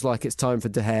feels like it's time for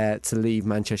De Gea to leave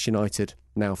Manchester United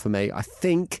now for me. I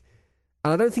think,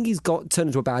 and I don't think he's turned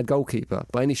into a bad goalkeeper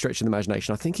by any stretch of the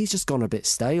imagination. I think he's just gone a bit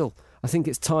stale. I think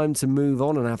it's time to move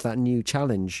on and have that new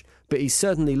challenge. But he's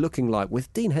certainly looking like,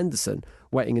 with Dean Henderson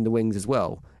waiting in the wings as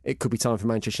well, it could be time for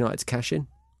Manchester United to cash in.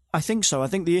 I think so. I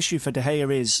think the issue for De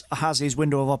Gea has his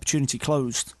window of opportunity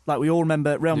closed. Like we all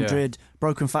remember Real Madrid,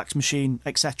 broken fax machine,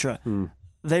 etc.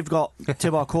 They've got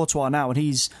Thibaut Courtois now, and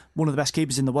he's one of the best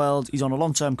keepers in the world. He's on a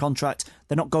long-term contract.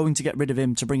 They're not going to get rid of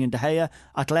him to bring in De Gea.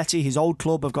 Atleti, his old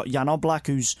club, have got Jan Oblak,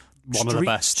 who's one of the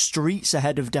best, streets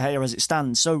ahead of De Gea as it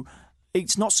stands. So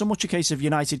it's not so much a case of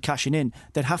United cashing in.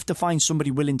 They'd have to find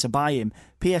somebody willing to buy him.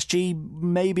 PSG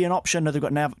may be an option. They've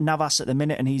got Navas at the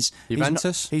minute, and he's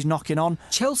knocking on.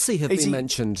 Chelsea have been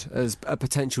mentioned as a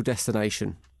potential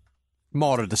destination.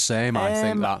 More of the same, I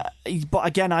think that. But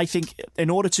again, I think in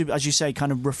order to, as you say,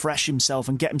 kind of refresh himself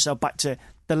and get himself back to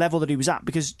the level that he was at,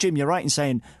 because Jim, you're right in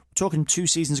saying, talking 3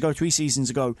 seasons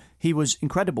ago, he was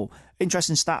incredible.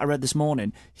 Interesting stat I read this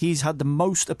morning, he's had the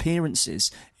most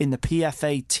appearances in the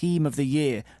PFA Team of the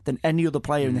Year than any other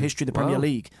player in the history of the Premier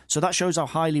League. So that shows how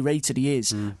highly rated he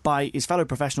is by his fellow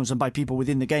professionals and by people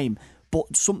within the game.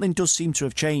 But something does seem to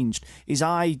have changed. His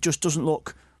eye just doesn't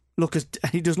look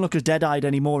as dead-eyed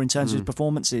anymore in terms of his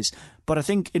performances. But I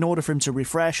think in order for him to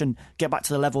refresh and get back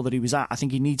to the level that he was at, I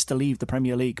think he needs to leave the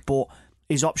Premier League. But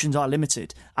his options are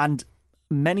limited. And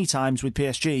many times with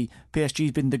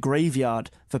PSG's been the graveyard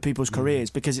for people's careers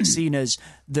because it's seen as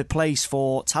the place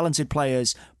for talented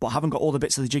players but haven't got all the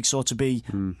bits of the jigsaw to be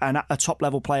a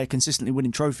top-level player consistently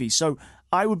winning trophies. So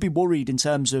I would be worried in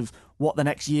terms of what the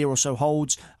next year or so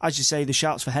holds. As you say, the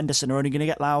shouts for Henderson are only going to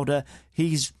get louder.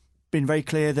 He's been very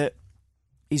clear that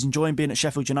he's enjoying being at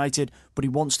Sheffield United, but he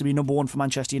wants to be number one for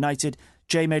Manchester United.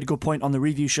 Jay made a good point on the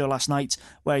review show last night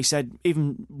where he said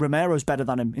even Romero's better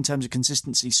than him in terms of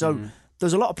consistency. So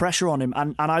there's a lot of pressure on him,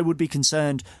 and I would be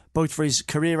concerned both for his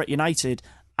career at United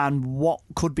and what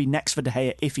could be next for De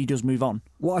Gea if he does move on.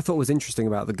 What I thought was interesting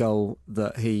about the goal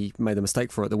that he made the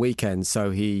mistake for at the weekend,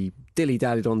 so he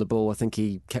dilly-dallied on the ball. I think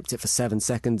he kept it for 7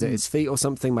 seconds at his feet or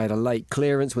something, made a late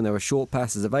clearance when there were short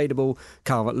passes available.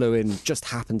 Calvert-Lewin just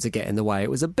happened to get in the way. It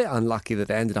was a bit unlucky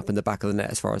that it ended up in the back of the net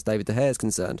as far as David De Gea is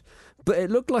concerned. But it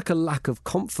looked like a lack of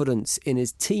confidence in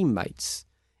his teammates,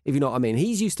 if you know what I mean.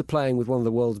 He's used to playing with one of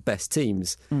the world's best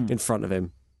teams in front of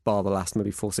him, bar the last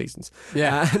maybe 4 seasons.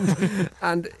 Yeah.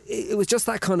 And it was just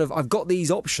that kind of, I've got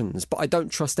these options, but I don't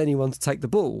trust anyone to take the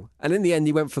ball. And in the end,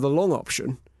 he went for the long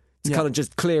option to kind of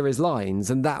just clear his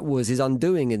lines, and that was his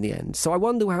undoing in the end. So I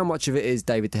wonder how much of it is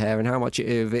David De Gea and how much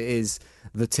of it is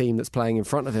the team that's playing in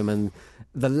front of him and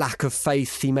the lack of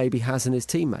faith he maybe has in his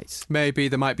teammates. Maybe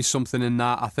there might be something in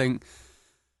that. I think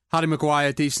Harry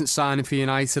Maguire, decent signing for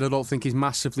United. I don't think he's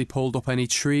massively pulled up any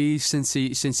trees since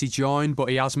he joined, but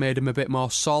he has made him a bit more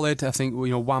solid. I think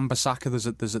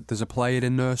Wan-Bissaka, there's a player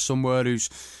in there somewhere who's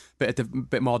a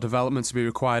bit more development to be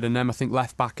required in them. I think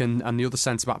left back and the other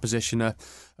centre back position are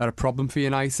a problem for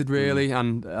United really,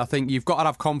 and I think you've got to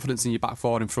have confidence in your back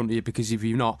four in front of you, because if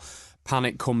you're not,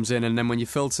 panic comes in, and then when you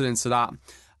filter into that,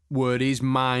 where his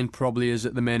mind probably is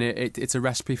at the minute, it's a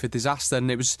recipe for disaster.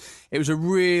 And it was a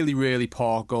really, really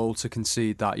poor goal to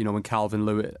concede that. When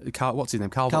Calvert-Lewin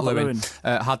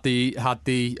had the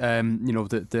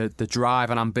drive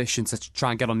and ambition to try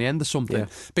and get on the end of something,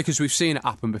 because we've seen it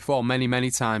happen before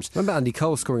many times. Remember Andy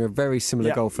Cole scoring a very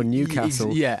similar goal for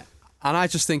Newcastle? Yeah. And I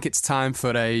just think it's time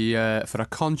for a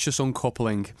conscious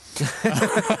uncoupling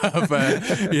of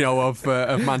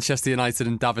Manchester United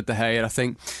and David De Gea. I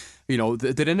think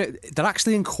they're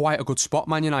actually in quite a good spot,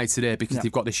 Man United, here, because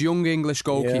they've got this young English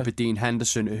goalkeeper, Dean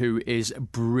Henderson, who is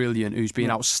brilliant, who's been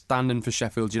outstanding for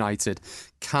Sheffield United.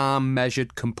 Calm,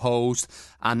 measured, composed,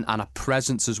 and a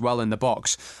presence as well in the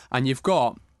box. And you've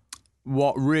got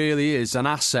what really is an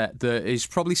asset that is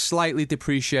probably slightly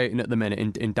depreciating at the minute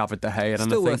in David De Gea. And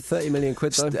Still worth 30 million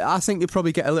quid though. I think you'll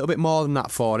probably get a little bit more than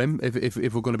that for him if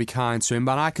we're going to be kind to him.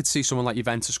 But I could see someone like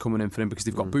Juventus coming in for him, because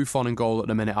they've got Buffon in goal at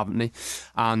the minute, haven't they?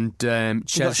 And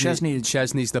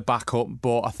Chesney's the backup.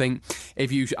 But I think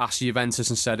if you ask Juventus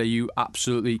and said, are you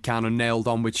absolutely kind of nailed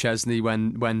on with Chesney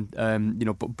when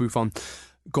Buffon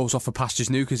goes off for pastures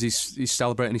new because he's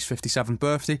celebrating his 57th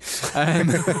birthday. I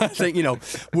think,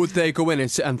 would they go in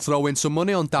and throw in some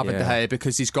money on David De Gea,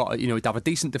 because he'd have a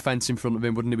decent defence in front of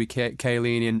him, wouldn't he, with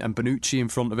Chiellini and Bonucci in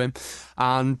front of him?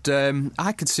 And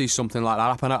I could see something like that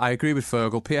happen. I agree with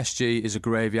Fergal. PSG is a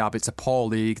graveyard. It's a poor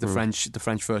league, the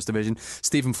French First Division.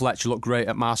 Stephen Fletcher looked great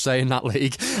at Marseille in that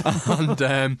league.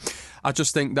 And I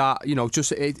just think that,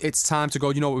 it's time to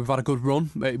go. We've had a good run.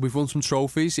 We've won some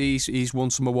trophies. He's won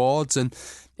some awards, and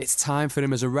it's time for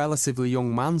him as a relatively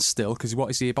young man still, because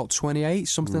what is he, about 28,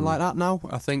 something like that now?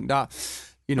 I think that,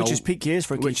 which is peak years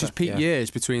for a keeper. Which is peak years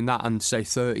between that and, say,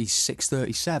 36,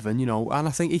 37, and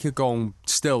I think he could go and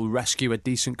still rescue a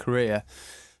decent career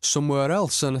somewhere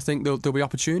else, and I think there'll be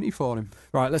opportunity for him.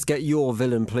 Right, let's get your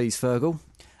villain, please, Fergal.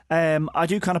 I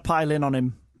do kind of pile in on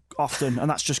him often, and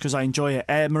that's just because I enjoy it.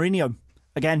 Mourinho,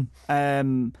 again,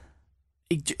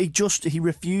 he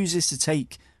refuses to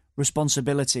take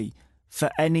responsibility for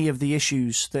any of the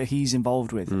issues that he's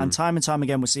involved with. And time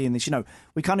again we're seeing this.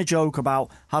 We kind of joke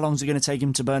about how long is it going to take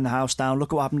him to burn the house down.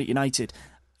 Look at what happened at United.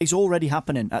 It's already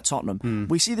happening at Tottenham.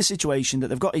 We see the situation that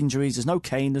they've got injuries. There's no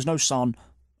Kane, there's no Son.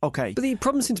 Okay. But the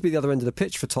problems seem to be the other end of the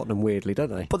pitch for Tottenham, weirdly,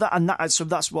 don't they? But so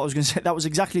that's what I was going to say. That was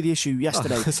exactly the issue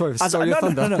yesterday. Oh, sorry your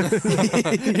thunder. No.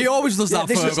 He always does that,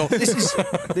 Fergal.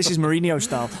 This is Mourinho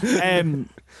style.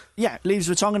 Leaves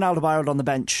Vertonghen and Alderweireld on the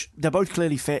bench. They're both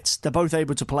clearly fit. They're both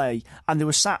able to play. And they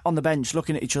were sat on the bench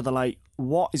looking at each other like,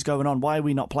 what is going on? Why are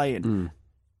we not playing?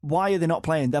 Why are they not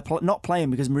playing? They're not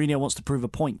playing because Mourinho wants to prove a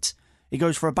point. He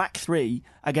goes for a back three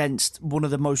against one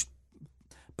of the most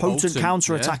potent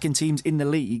counter-attacking teams in the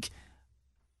league,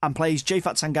 and plays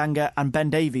Jafat Tanganga and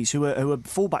Ben Davies, who are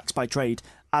full-backs by trade,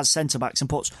 as centre-backs, and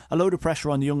puts a load of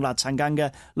pressure on the young lad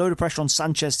Tanganga, load of pressure on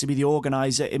Sanchez to be the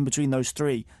organiser in between those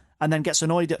three. and then gets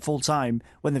annoyed at full time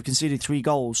when they've conceded 3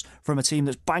 goals from a team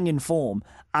that's banging form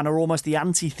and are almost the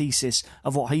antithesis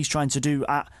of what he's trying to do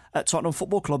at Tottenham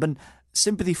Football Club. And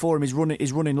sympathy for him is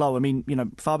running low. I mean,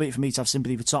 far be it for me to have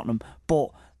sympathy for Tottenham,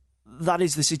 but that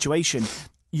is the situation.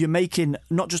 You're making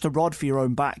not just a rod for your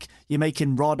own back, you're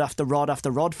making rod after rod after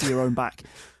rod for your own back.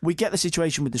 We get the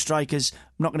situation with the strikers.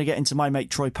 I'm not going to get into my mate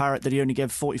Troy Parrott that he only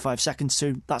gave 45 seconds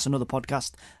to. That's another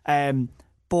podcast.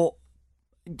 But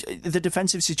the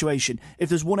defensive situation, if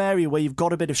there's one area where you've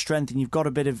got a bit of strength and you've got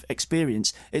a bit of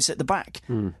experience, it's at the back.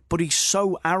 But he's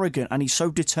so arrogant and he's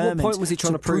so determined. What point was he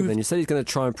trying to prove then? You said he's going to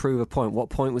try and prove a point. What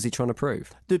point was he trying to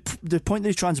prove? The point that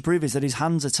he's trying to prove is that his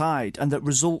hands are tied and that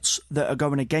results that are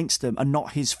going against him are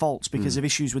not his faults because of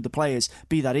issues with the players,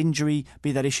 be that injury,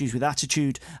 be that issues with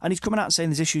attitude. And he's coming out and saying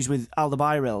there's issues with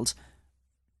Alderweireld.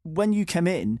 When you came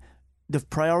in, the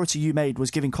priority you made was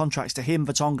giving contracts to him,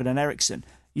 Vertonghen and Eriksen.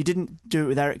 You didn't do it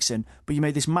with Eriksen, but you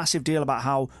made this massive deal about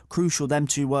how crucial them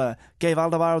two were. Gave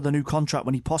Alderweireld a new contract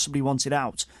when he possibly wanted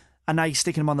out. And now you're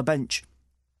sticking him on the bench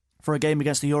for a game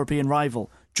against the European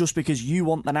rival just because you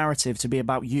want the narrative to be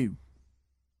about you.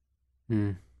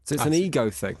 So it's an ego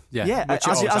thing. Yeah,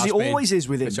 as it always is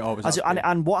with him.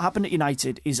 And what happened at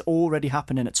United is already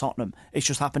happening at Tottenham. It's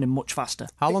just happening much faster.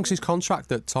 How long's his contract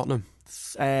at Tottenham?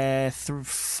 Either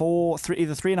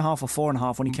 3.5 or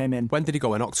 4.5 when he came in. When did he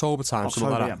go? In October time?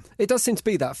 Something like that. Yeah. It does seem to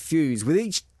be that fuse. With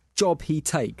each job he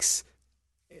takes,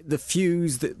 the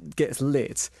fuse that gets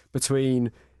lit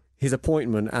between his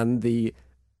appointment and the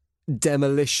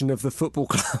demolition of the football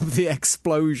club, the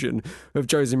explosion of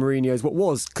Jose Mourinho's what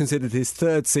was considered his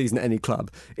 3rd season at any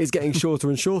club, is getting shorter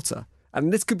and shorter.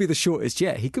 And this could be the shortest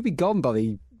yet. He could be gone by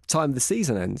the time the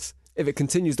season ends. If it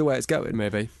continues the way it's going.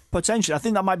 Maybe. Potentially. I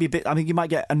think that might be a bit... I think you might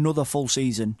get another full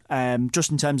season,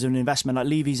 just in terms of an investment. Like,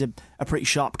 Levy's a pretty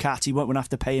sharp cat. He won't have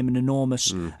to pay him an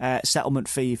enormous settlement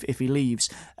fee if he leaves.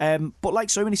 But like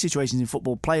so many situations in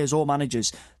football, players or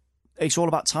managers, it's all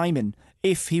about timing.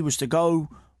 If he was to go,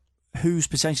 who's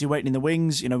potentially waiting in the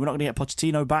wings? We're not going to get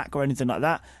Pochettino back or anything like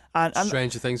that. And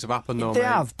stranger things have happened, though, They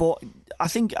have, but I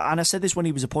think, and I said this when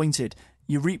he was appointed,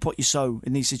 you reap what you sow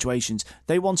in these situations.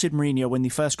 They wanted Mourinho when they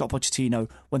first got Pochettino.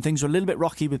 When things were a little bit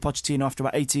rocky with Pochettino after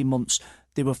about 18 months,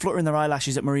 they were fluttering their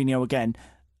eyelashes at Mourinho again.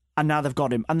 And now they've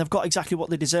got him. And they've got exactly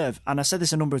what they deserve. And I said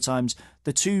this a number of times.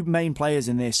 The two main players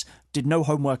in this did no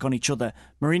homework on each other.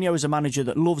 Mourinho is a manager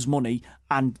that loves money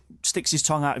and sticks his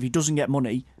tongue out if he doesn't get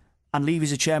money. And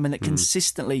Levy's a chairman that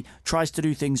consistently tries to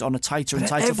do things on a tighter and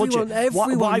tighter budget.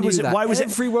 Why was it?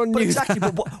 Everyone knew exactly,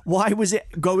 that. But why was it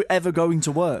ever going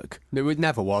to work? It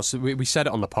never was. We said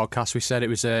it on the podcast. We said it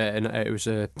was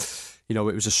a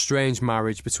strange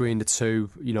marriage between the two.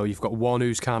 You've got one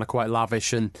who's kind of quite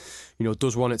lavish and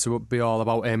does want it to be all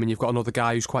about him, and you've got another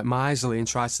guy who's quite miserly and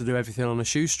tries to do everything on a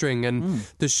shoestring. And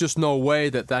there's just no way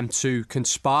that them two can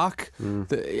spark.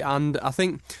 And I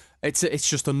think. It's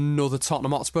just another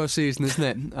Tottenham Hotspur season, isn't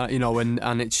it?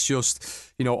 And it's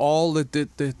just all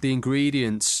the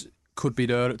ingredients could be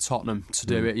there at Tottenham to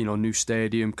do it. New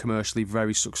stadium, commercially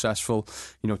very successful.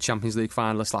 Champions League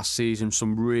finalists last season,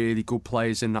 some really good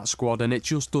players in that squad, and it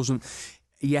just doesn't.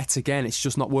 Yet again, it's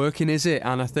just not working, is it?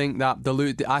 And I think that they'll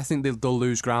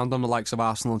lose ground on the likes of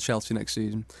Arsenal and Chelsea next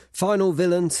season. Final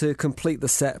villain to complete the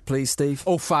set, please, Steve.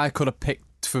 If I could have picked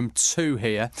from 2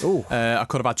 here. I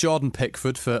could have had Jordan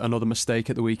Pickford for another mistake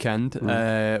at the weekend,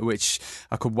 which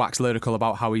I could wax lyrical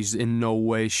about how he's in no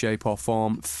way, shape or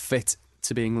form fit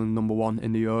to be England number 1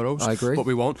 in the Euros. I agree. But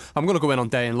we won't. I'm going to go in on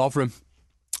Dejan Lovren.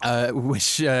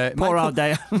 Which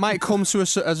might come to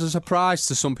us as a surprise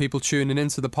to some people tuning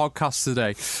into the podcast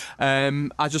today.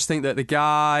 I just think that the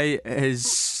guy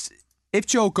is... If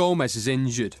Joe Gomez is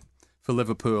injured for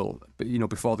Liverpool,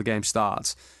 before the game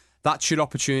starts, that's your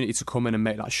opportunity to come in and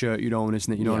make that shirt your own,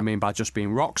 isn't it? You know what I mean? By just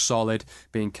being rock solid,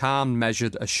 being calm,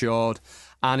 measured, assured.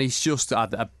 And he's just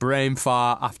had a brain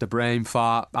fart after brain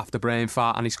fart after brain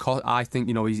fart. And I think,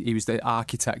 he was the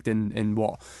architect in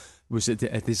what was a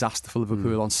disaster for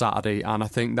Liverpool on Saturday. And I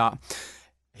think that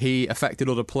he affected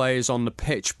other players on the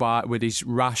pitch with his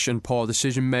rash and poor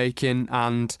decision making.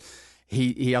 And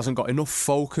he hasn't got enough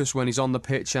focus when he's on the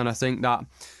pitch. And I think that...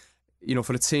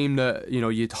 for a team that,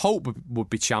 you'd hope would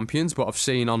be champions, but I've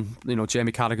seen on,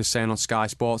 Jamie Carragher saying on Sky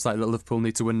Sports that Liverpool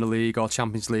need to win the league or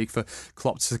Champions League for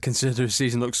Klopp to consider a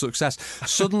season a success.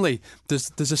 Suddenly,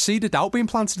 there's a seed of doubt being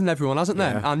planted in everyone, hasn't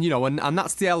there? Yeah. And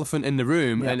that's the elephant in the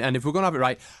room. Yeah. And if we're going to have it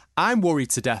right, I'm worried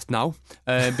to death now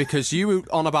because you were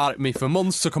on about me for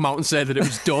months to come out and say that it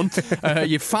was done.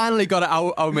 You finally got it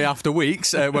out of me after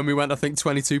weeks when we went, I think,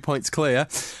 22 points clear.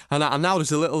 And now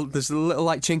there's a little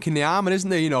like chink in the armour, isn't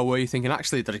there? Where you're thinking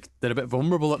actually they're a bit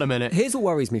vulnerable at the minute. Here's what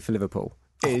worries me for Liverpool.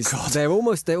 is they're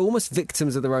almost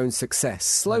victims of their own success.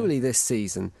 Slowly this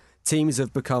season, teams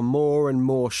have become more and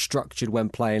more structured when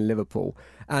playing Liverpool.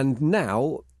 And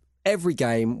now, every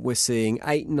game, we're seeing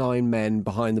 8-9 men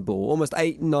behind the ball, almost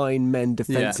 8-9 men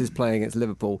defences playing against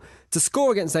Liverpool. To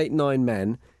score against 8-9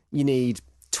 men, you need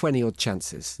 20-odd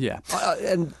chances. Yeah.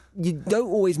 And you don't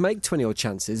always make 20-odd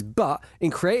chances, but in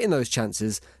creating those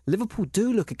chances, Liverpool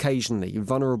do look occasionally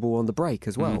vulnerable on the break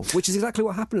as well, which is exactly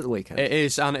what happened at the weekend. It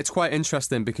is, and it's quite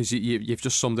interesting because you've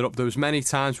just summed it up. There was many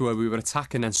times where we were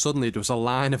attacking and suddenly there was a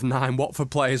line of 9 Watford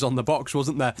players on the box,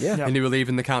 wasn't there? Yeah. And they were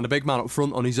leaving the kind of big man up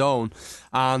front on his own.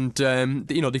 And,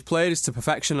 they've played us to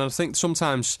perfection. And I think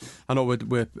sometimes, I know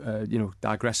we're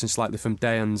digressing slightly from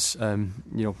Dejan's,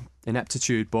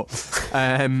 ineptitude, but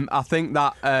I think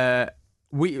that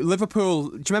Liverpool,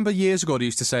 do you remember years ago they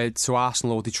used to say to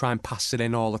Arsenal, they try and pass it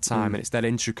in all the time and it's dead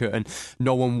intricate and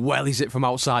no one wellies it from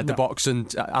outside the box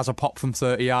and has a pop from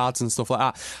 30 yards and stuff like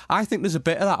that. I think there's a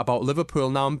bit of that about Liverpool.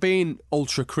 Now, I'm being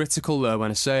ultra critical there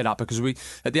when I say that because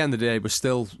at the end of the day, we're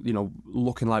still,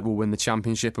 looking like we'll win the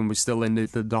Championship and we're still in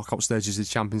the knockout stages of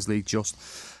the Champions League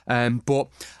but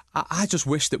I just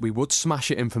wish that we would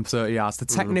smash it in from 30 yards. The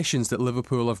technicians that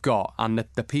Liverpool have got and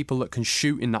the people that can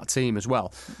shoot in that team as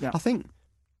well. Yeah. I think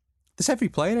there's every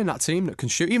player in that team that can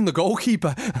shoot, even the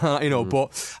goalkeeper,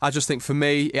 But I just think for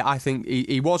me, I think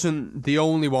he wasn't the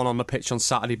only one on the pitch on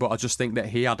Saturday, but I just think that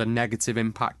he had a negative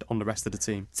impact on the rest of the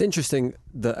team. It's interesting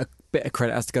that a bit of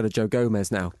credit has to go to Joe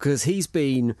Gomez now, because he's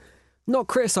been not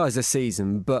criticised this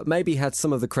season, but maybe had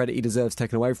some of the credit he deserves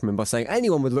taken away from him by saying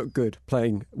anyone would look good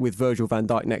playing with Virgil van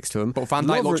Dijk next to him. But Van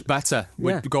Dijk looks better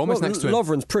with Gomez next to him.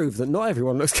 Lovren's proved that not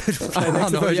everyone looks good playing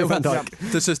next to Virgil van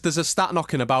Dijk. There's a stat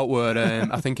knocking about where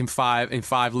I think in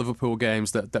five Liverpool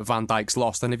games that Van Dijk's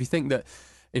lost, and if you think that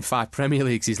in 5 Premier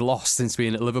Leagues he's lost since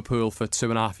being at Liverpool for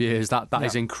 2.5 years. That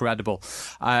is incredible.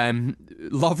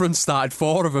 Lovren started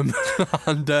 4 of them.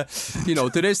 And,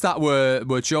 there is that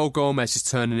where Joe Gomez is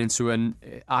turning into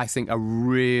I think a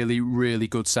really, really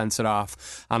good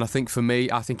centre-half. And I think for me,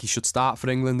 I think he should start for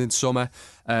England in summer,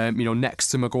 next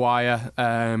to Maguire.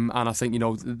 And I think,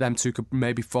 them two could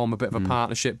maybe form a bit of a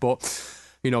partnership. But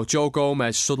Joe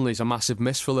Gomez suddenly is a massive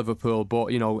miss for Liverpool,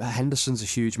 but, Henderson's a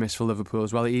huge miss for Liverpool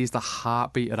as well. He's the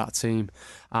heartbeat of that team.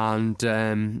 And,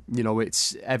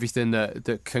 it's everything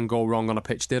that can go wrong on a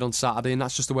pitch did on Saturday, and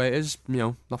that's just the way it is.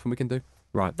 Nothing we can do.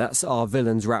 Right, that's our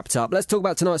villains wrapped up. Let's talk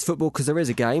about tonight's football because there is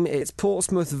a game. It's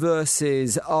Portsmouth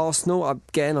versus Arsenal.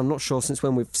 Again, I'm not sure since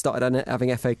when we've started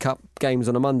having FA Cup games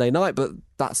on a Monday night, but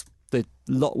that's the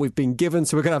lot we've been given,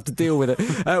 so we're going to have to deal with it.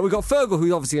 We've got Fergal,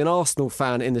 who's obviously an Arsenal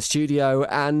fan, in the studio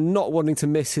and not wanting to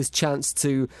miss his chance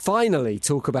to finally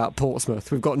talk about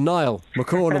Portsmouth. We've got Niall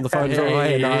McCorn on the phone.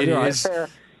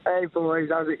 Hey boys,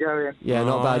 how's it going? Yeah,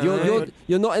 not bad.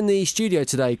 You're not in the studio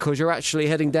today because you're actually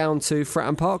heading down to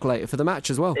Fratton Park later for the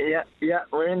match as well. Yeah,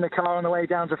 we're in the car on the way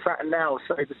down to Fratton now,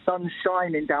 so the sun's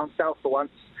shining down south for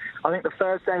once. I think the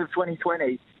first day of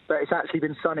 2020, but it's actually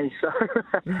been sunny, so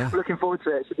looking forward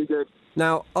to it. It should be good.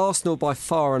 Now, Arsenal by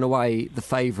far and away the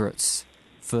favourites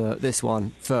for this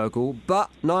one, Fergal.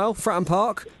 But, Niall, Fratton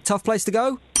Park, tough place to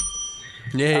go?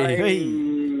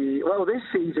 Well, this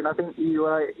season, I think you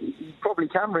probably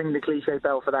can ring the cliche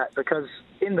bell for that, because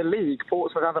in the league,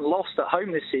 Portsmouth haven't lost at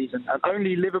home this season, and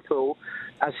only Liverpool,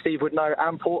 as Steve would know,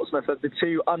 and Portsmouth are the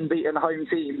 2 unbeaten home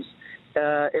teams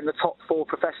in the top 4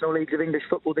 professional leagues of English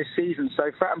football this season.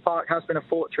 So Fratton Park has been a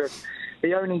fortress.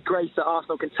 The only grace that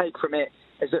Arsenal can take from it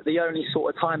is that the only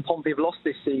sort of time Pompey have lost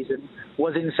this season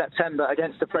was in September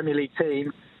against a Premier League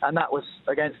team, and that was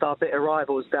against our bitter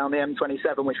rivals down the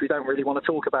M27, which we don't really want to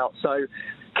talk about. So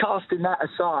casting that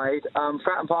aside,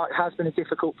 Fratton Park has been a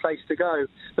difficult place to go.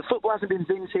 The football hasn't been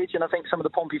vintage, and I think some of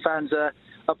the Pompey fans are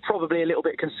probably a little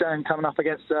bit concerned coming up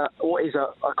against what is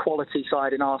a quality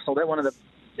side in Arsenal. They're one of the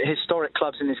historic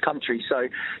clubs in this country, so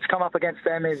to come up against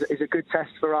them is a good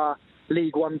test for our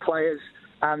League One players.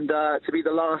 And to be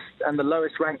the last and the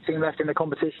lowest ranked team left in the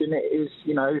competition,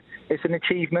 it's an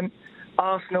achievement.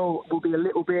 Arsenal will be a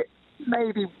little bit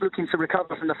maybe looking to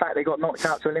recover from the fact they got knocked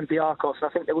out to Olympiacos, and I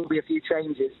think there will be a few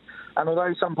changes. And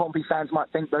although some Pompey fans might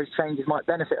think those changes might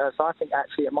benefit us, I think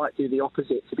actually it might do the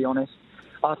opposite, to be honest.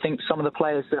 I think some of the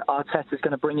players that Arteta's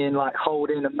going to bring in, like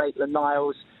Holding and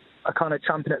Maitland-Niles, are kind of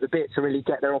champing at the bit to really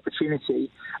get their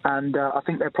opportunity. And I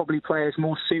think they're probably players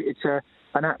more suited to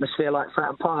an atmosphere like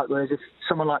Fratton Park, whereas if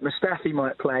someone like Mustafi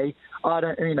might play,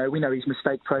 we know he's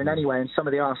mistake prone anyway, and some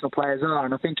of the Arsenal players are.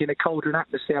 And I think in a colder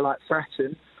atmosphere like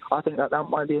Fratton, I think that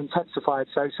might be intensified.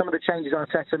 So some of the changes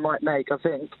Arteta might make, I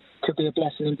think, could be a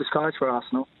blessing in disguise for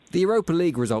Arsenal. The Europa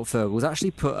League result, Fergal,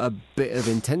 actually put a bit of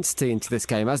intensity into this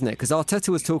game, hasn't it? Because Arteta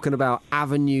was talking about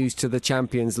avenues to the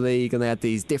Champions League, and they had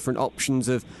these different options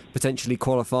of potentially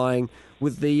qualifying.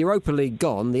 With the Europa League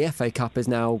gone, the FA Cup is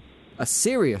now a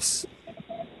serious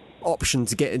option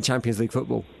to get in Champions League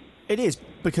football. It is,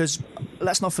 because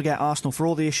let's not forget Arsenal, for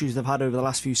all the issues they've had over the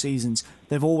last few seasons,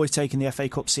 they've always taken the FA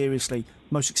Cup seriously.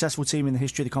 Most successful team in the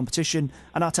history of the competition,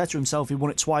 and Arteta himself, he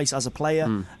won it twice as a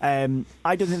player. I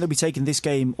don't think they'll be taking this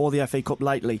game or the FA Cup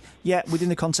lightly. Yeah, within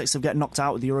the context of getting knocked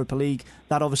out of the Europa League,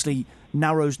 that obviously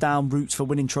narrows down routes for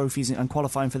winning trophies and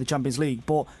qualifying for the Champions League,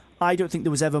 but I don't think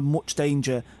there was ever much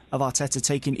danger of Arteta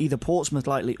taking either Portsmouth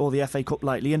lightly or the FA Cup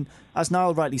lightly, and as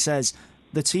Niall rightly says,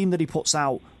 the team that he puts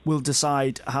out will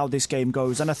decide how this game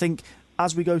goes. And I think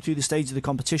as we go through the stage of the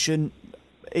competition,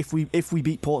 if we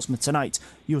beat Portsmouth tonight,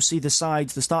 you'll see the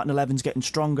sides, the starting 11s getting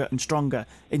stronger and stronger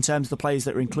in terms of the players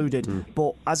that are included.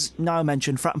 But as Niall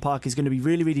mentioned, Fratton Park is going to be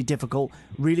really, really difficult,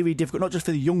 not just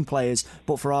for the young players,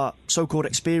 but for our so-called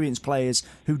experienced players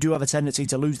who do have a tendency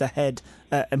to lose their head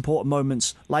at important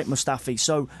moments like Mustafi.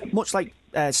 So much like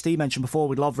Steve mentioned before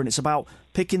with Lovren, it's about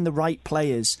picking the right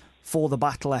players for the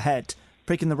battle ahead.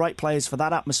 Picking the right players for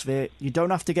that atmosphere. You don't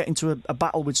have to get into a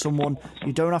battle with someone.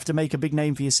 You don't have to make a big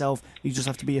name for yourself. You just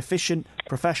have to be efficient,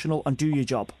 professional, and do your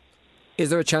job.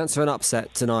 Is there a chance of an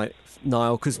upset tonight,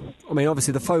 Niall? Because, I mean,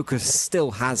 obviously the focus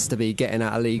still has to be getting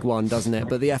out of League One, doesn't it?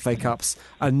 But the FA Cup's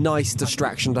a nice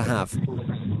distraction to have.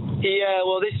 Yeah,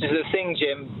 well, this is the thing,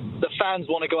 Jim. The fans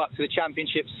want to go up to the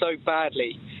Championship so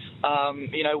badly.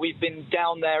 We've been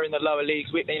down there in the lower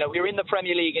leagues. We were in the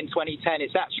Premier League in 2010.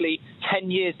 It's actually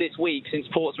 10 years this week since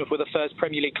Portsmouth were the first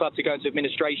Premier League club to go into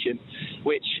administration,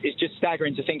 which is just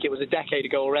staggering to think it was a decade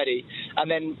ago already. And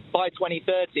then by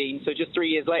 2013, so just 3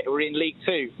 years later, we're in League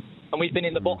Two. And we've been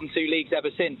in the bottom two leagues ever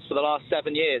since for the last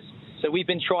 7 years. So we've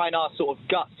been trying our sort of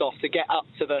guts off to get up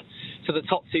to the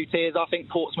top two tiers. I think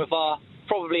Portsmouth are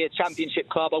probably a Championship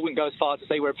club. I wouldn't go as far as to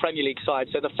say we're a Premier League side.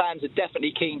 So the fans are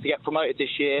definitely keen to get promoted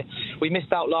this year. We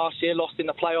missed out last year, lost in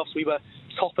the playoffs. We were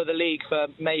top of the league for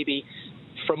maybe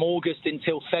from August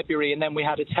until February, and then we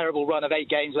had a terrible run of 8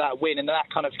 games without a win, and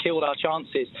that kind of killed our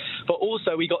chances. But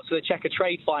also we got to the Checker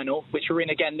Trade final, which we're in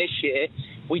again this year.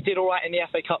 We did all right in the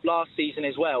FA Cup last season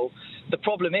as well. The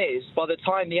problem is, by the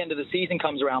time the end of the season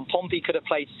comes around, Pompey could have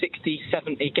played 60,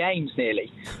 70 games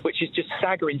nearly, which is just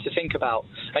staggering to think about.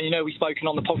 And, we've spoken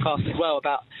on the podcast as well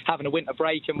about having a winter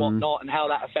break and whatnot and how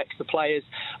that affects the players.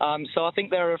 So I think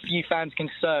there are a few fans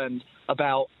concerned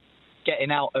about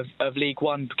getting out of League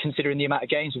One, considering the amount of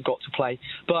games we've got to play.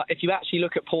 But if you actually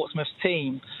look at Portsmouth's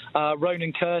team,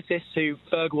 Ronan Curtis, who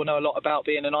Ferg will know a lot about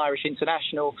being an Irish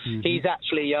international, he's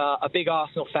actually a big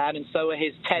Arsenal fan, and so are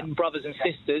his 10 brothers and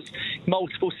sisters,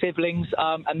 multiple siblings,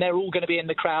 and they're all going to be in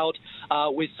the crowd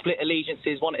with split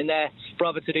allegiances, wanting their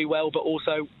brother to do well, but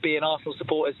also being Arsenal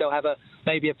supporters. They'll have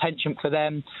maybe a penchant for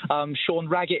them. Sean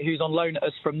Raggett, who's on loan at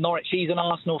us from Norwich, he's an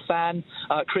Arsenal fan.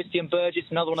 Christian Burgess,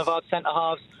 another one of our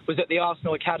centre-halves, was at the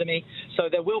Arsenal Academy. So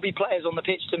there will be players on the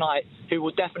pitch tonight who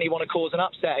will definitely want to cause an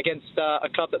upset against a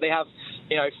club that they have,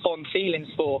 fond feelings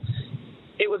for.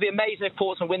 It would be amazing if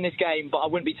Portsmouth win this game, but I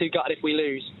wouldn't be too gutted if we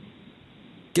lose.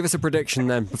 Give us a prediction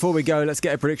then. Before we go, let's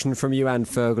get a prediction from you and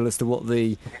Fergal as to what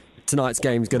tonight's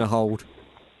game is going to hold.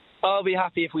 I'll be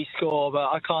happy if we score,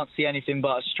 but I can't see anything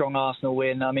but a strong Arsenal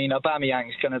win. I mean,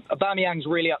 Aubameyang's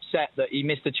really upset that he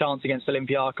missed a chance against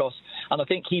Olympiacos, and I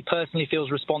think he personally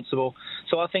feels responsible.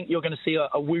 So I think you're going to see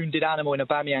a wounded animal in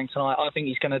Aubameyang tonight. I think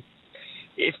he's going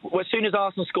to... as soon as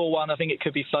Arsenal score one, I think it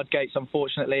could be floodgates,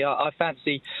 unfortunately. I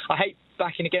hate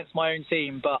backing against my own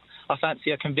team, but I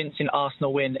fancy a convincing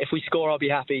Arsenal win. If we score, I'll be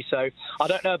happy. So I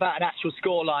don't know about an actual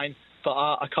scoreline, but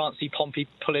I can't see Pompey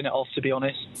pulling it off, to be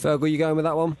honest. Fergal, you going with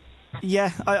that one?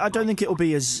 Yeah, I don't think it'll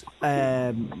be as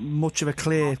much of a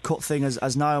clear-cut thing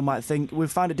as Niall might think. We've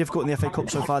found it difficult in the FA Cup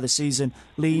so far this season.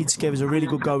 Leeds gave us a really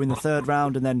good go in the third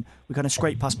round, and then we kind of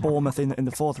scraped past Bournemouth in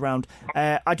the fourth round.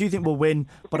 I do think we'll win,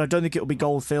 but I don't think it'll be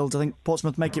goal-filled. I think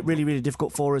Portsmouth make it really, really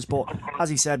difficult for us, but as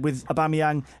he said, with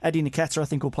Aubameyang, Eddie Nketiah I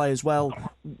think will play as well.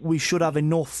 We should have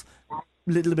enough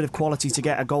little bit of quality to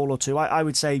get a goal or two. I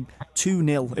would say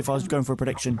 2-0 if I was going for a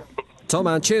prediction. Top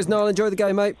man, cheers Niall, enjoy the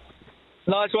game, mate.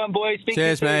 Nice one, boys.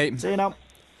 Cheers, mate. See you now.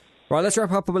 Right, let's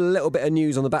wrap up with a little bit of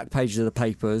news on the back pages of the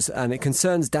papers, and it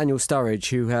concerns Daniel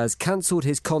Sturridge, who has cancelled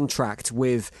his contract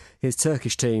with his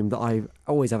Turkish team that I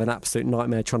always have an absolute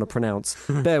nightmare trying to pronounce.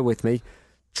 Bear with me.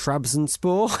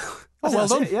 Trabzonspor? Oh, well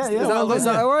done. Yeah, Is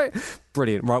that all right?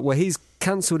 Brilliant. Right, well, he's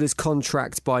cancelled his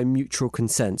contract by mutual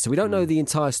consent. So we don't know the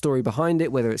entire story behind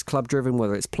it, whether it's club-driven,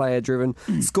 whether it's player-driven.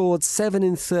 Scored 7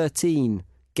 in 13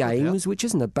 games, which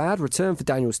isn't a bad return for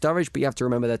Daniel Sturridge, but you have to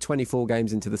remember they're 24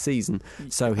 games into the season,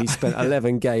 so he spent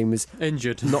 11 games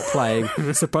injured, not playing,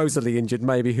 supposedly injured,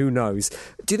 maybe, who knows.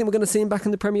 Do you think we're going to see him back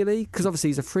in the Premier League? Because obviously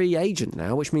he's a free agent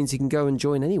now, which means he can go and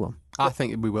join anyone. I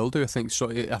think we will do. I think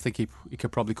he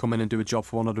could probably come in and do a job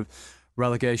for one of the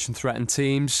relegation-threatened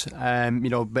teams. A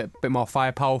bit more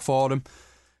firepower for them.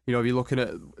 If you're looking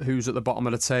at who's at the bottom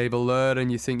of the table there, and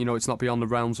you think, it's not beyond the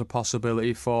realms of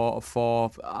possibility for.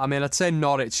 I mean, I'd say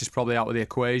Norwich is probably out of the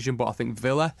equation, but I think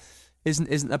Villa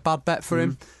isn't a bad bet for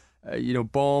him.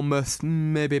 Bournemouth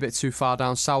maybe a bit too far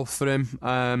down south for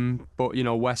him. But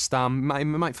West Ham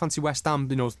might fancy West Ham.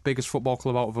 Biggest football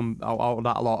club out of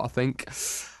that lot, I think.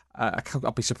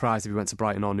 I'd be surprised if he went to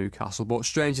Brighton or Newcastle. But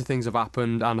stranger things have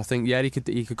happened, and I think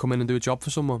he could come in and do a job for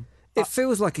someone. It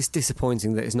feels like it's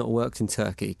disappointing that it's not worked in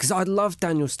Turkey, because I'd love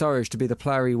Daniel Sturridge to be the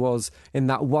player he was in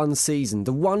that one season,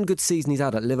 the one good season he's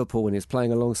had at Liverpool when he was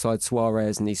playing alongside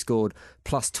Suarez and he scored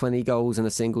plus 20 goals in a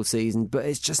single season, but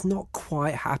it's just not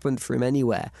quite happened for him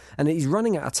anywhere, and he's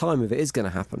running out of time if it is going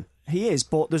to happen. He is,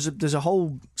 but there's a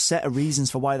whole set of reasons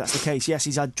for why that's the case. Yes,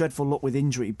 he's had dreadful luck with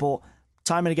injury, but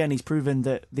time and again he's proven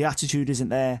that the attitude isn't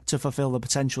there to fulfil the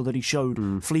potential that he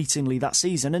showed fleetingly that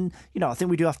season. And I think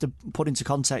we do have to put into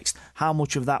context how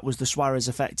much of that was the Suarez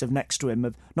effect of next to him,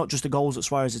 of not just the goals that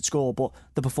Suarez had scored, but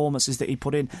the performances that he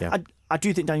put in. Yeah. I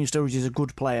do think Daniel Sturridge is a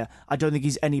good player. I don't think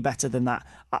he's any better than that.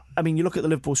 I mean, you look at the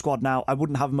Liverpool squad now, I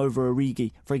wouldn't have him over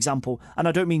Origi, for example. And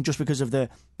I don't mean just because of the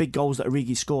big goals that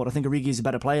Origi scored. I think Origi is a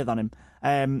better player than him.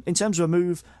 In terms of a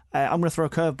move, I'm going to throw a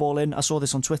curveball in. I saw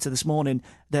this on Twitter this morning,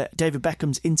 that David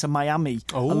Beckham's into Miami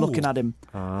are looking at him.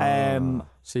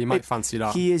 So you might fancy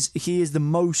that. He is the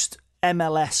most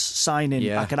MLS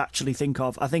signing I can actually think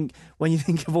of. I think when you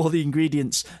think of all the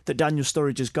ingredients that Daniel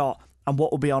Sturridge has got and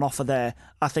what will be on offer there,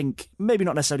 I think maybe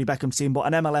not necessarily Beckham's team,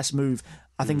 but an MLS move,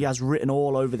 I think he has written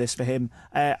all over this for him.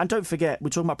 And don't forget, we're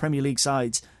talking about Premier League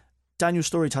sides. Daniel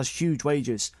Sturridge has huge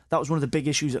wages. That was one of the big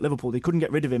issues at Liverpool. They couldn't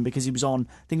get rid of him because he was on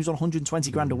 120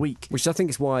 grand a week. Which I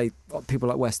think is why people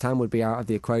like West Ham would be out of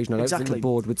the equation. I don't think the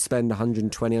board would spend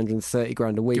 120, 130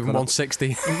 grand a week. Give him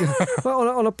 160. Well,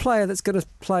 on a player that's going to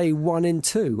play 1 in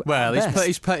 2. Well,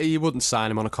 you wouldn't sign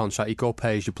him on a contract. You'd go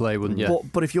pay as you play, wouldn't you?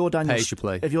 But if you're Daniel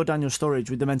Sturridge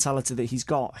with the mentality that he's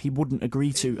got, he wouldn't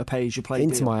agree to a pay as you play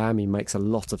deal. Miami makes a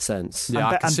lot of sense. Yeah,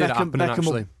 I can see that happening,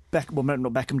 actually.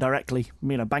 Not Beckham directly,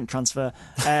 bank transfer.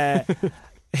 I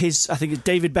think it's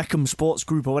David Beckham Sports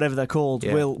Group or whatever they're called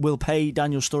will pay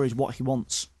Daniel Sturridge what he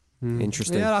wants.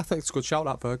 Interesting. Yeah, I think it's a good shout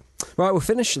out, Ferg. Right, we'll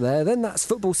finish there then. That's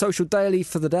Football Social Daily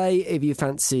for the day. If you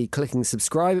fancy clicking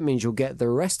subscribe, it means you'll get the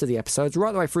rest of the episodes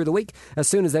right the way through the week as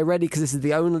soon as they're ready, because this is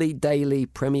the only daily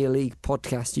Premier League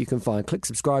podcast you can find. Click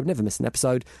subscribe, never miss an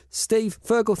episode. Steve,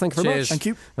 Fergal, thank you very much. Thank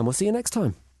you. And we'll see you next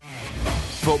time.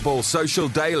 Football Social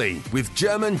Daily with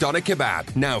German Doner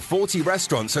Kebab. Now 40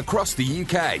 restaurants across the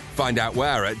UK. Find out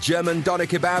where at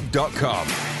GermanDonerKebab.com.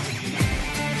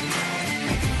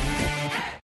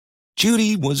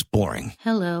 Judy was boring.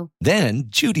 Hello. Then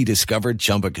Judy discovered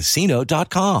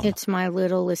ChumbaCasino.com. It's my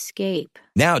little escape.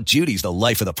 Now Judy's the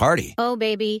life of the party. Oh,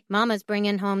 baby, mama's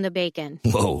bringing home the bacon.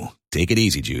 Whoa, take it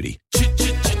easy, Judy.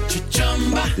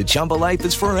 The Chumba life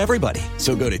is for everybody.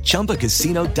 So go to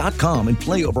ChumbaCasino.com and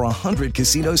play over 100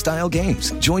 casino-style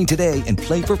games. Join today and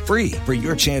play for free for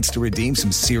your chance to redeem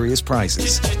some serious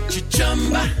prizes.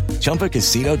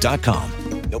 ChumbaCasino.com.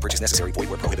 No purchase necessary. Void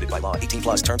where prohibited by law. 18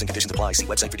 plus terms and conditions apply. See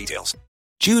website for details.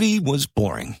 Judy was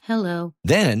boring. Hello.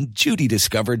 Then Judy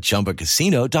discovered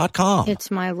ChumbaCasino.com.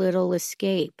 It's my little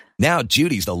escape. Now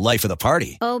Judy's the life of the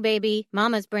party. Oh, baby,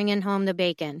 mama's bringing home the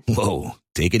bacon. Whoa,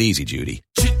 take it easy, Judy.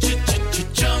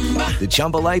 The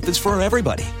Chumba life is for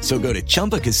everybody. So go to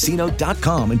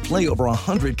ChumbaCasino.com and play over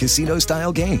 100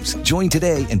 casino-style games. Join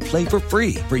today and play for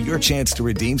free for your chance to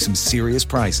redeem some serious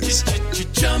prizes.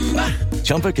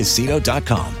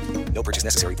 ChumbaCasino.com. No purchase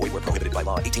necessary. Void where prohibited by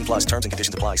law. 18 plus terms and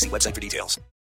conditions apply. See website for details.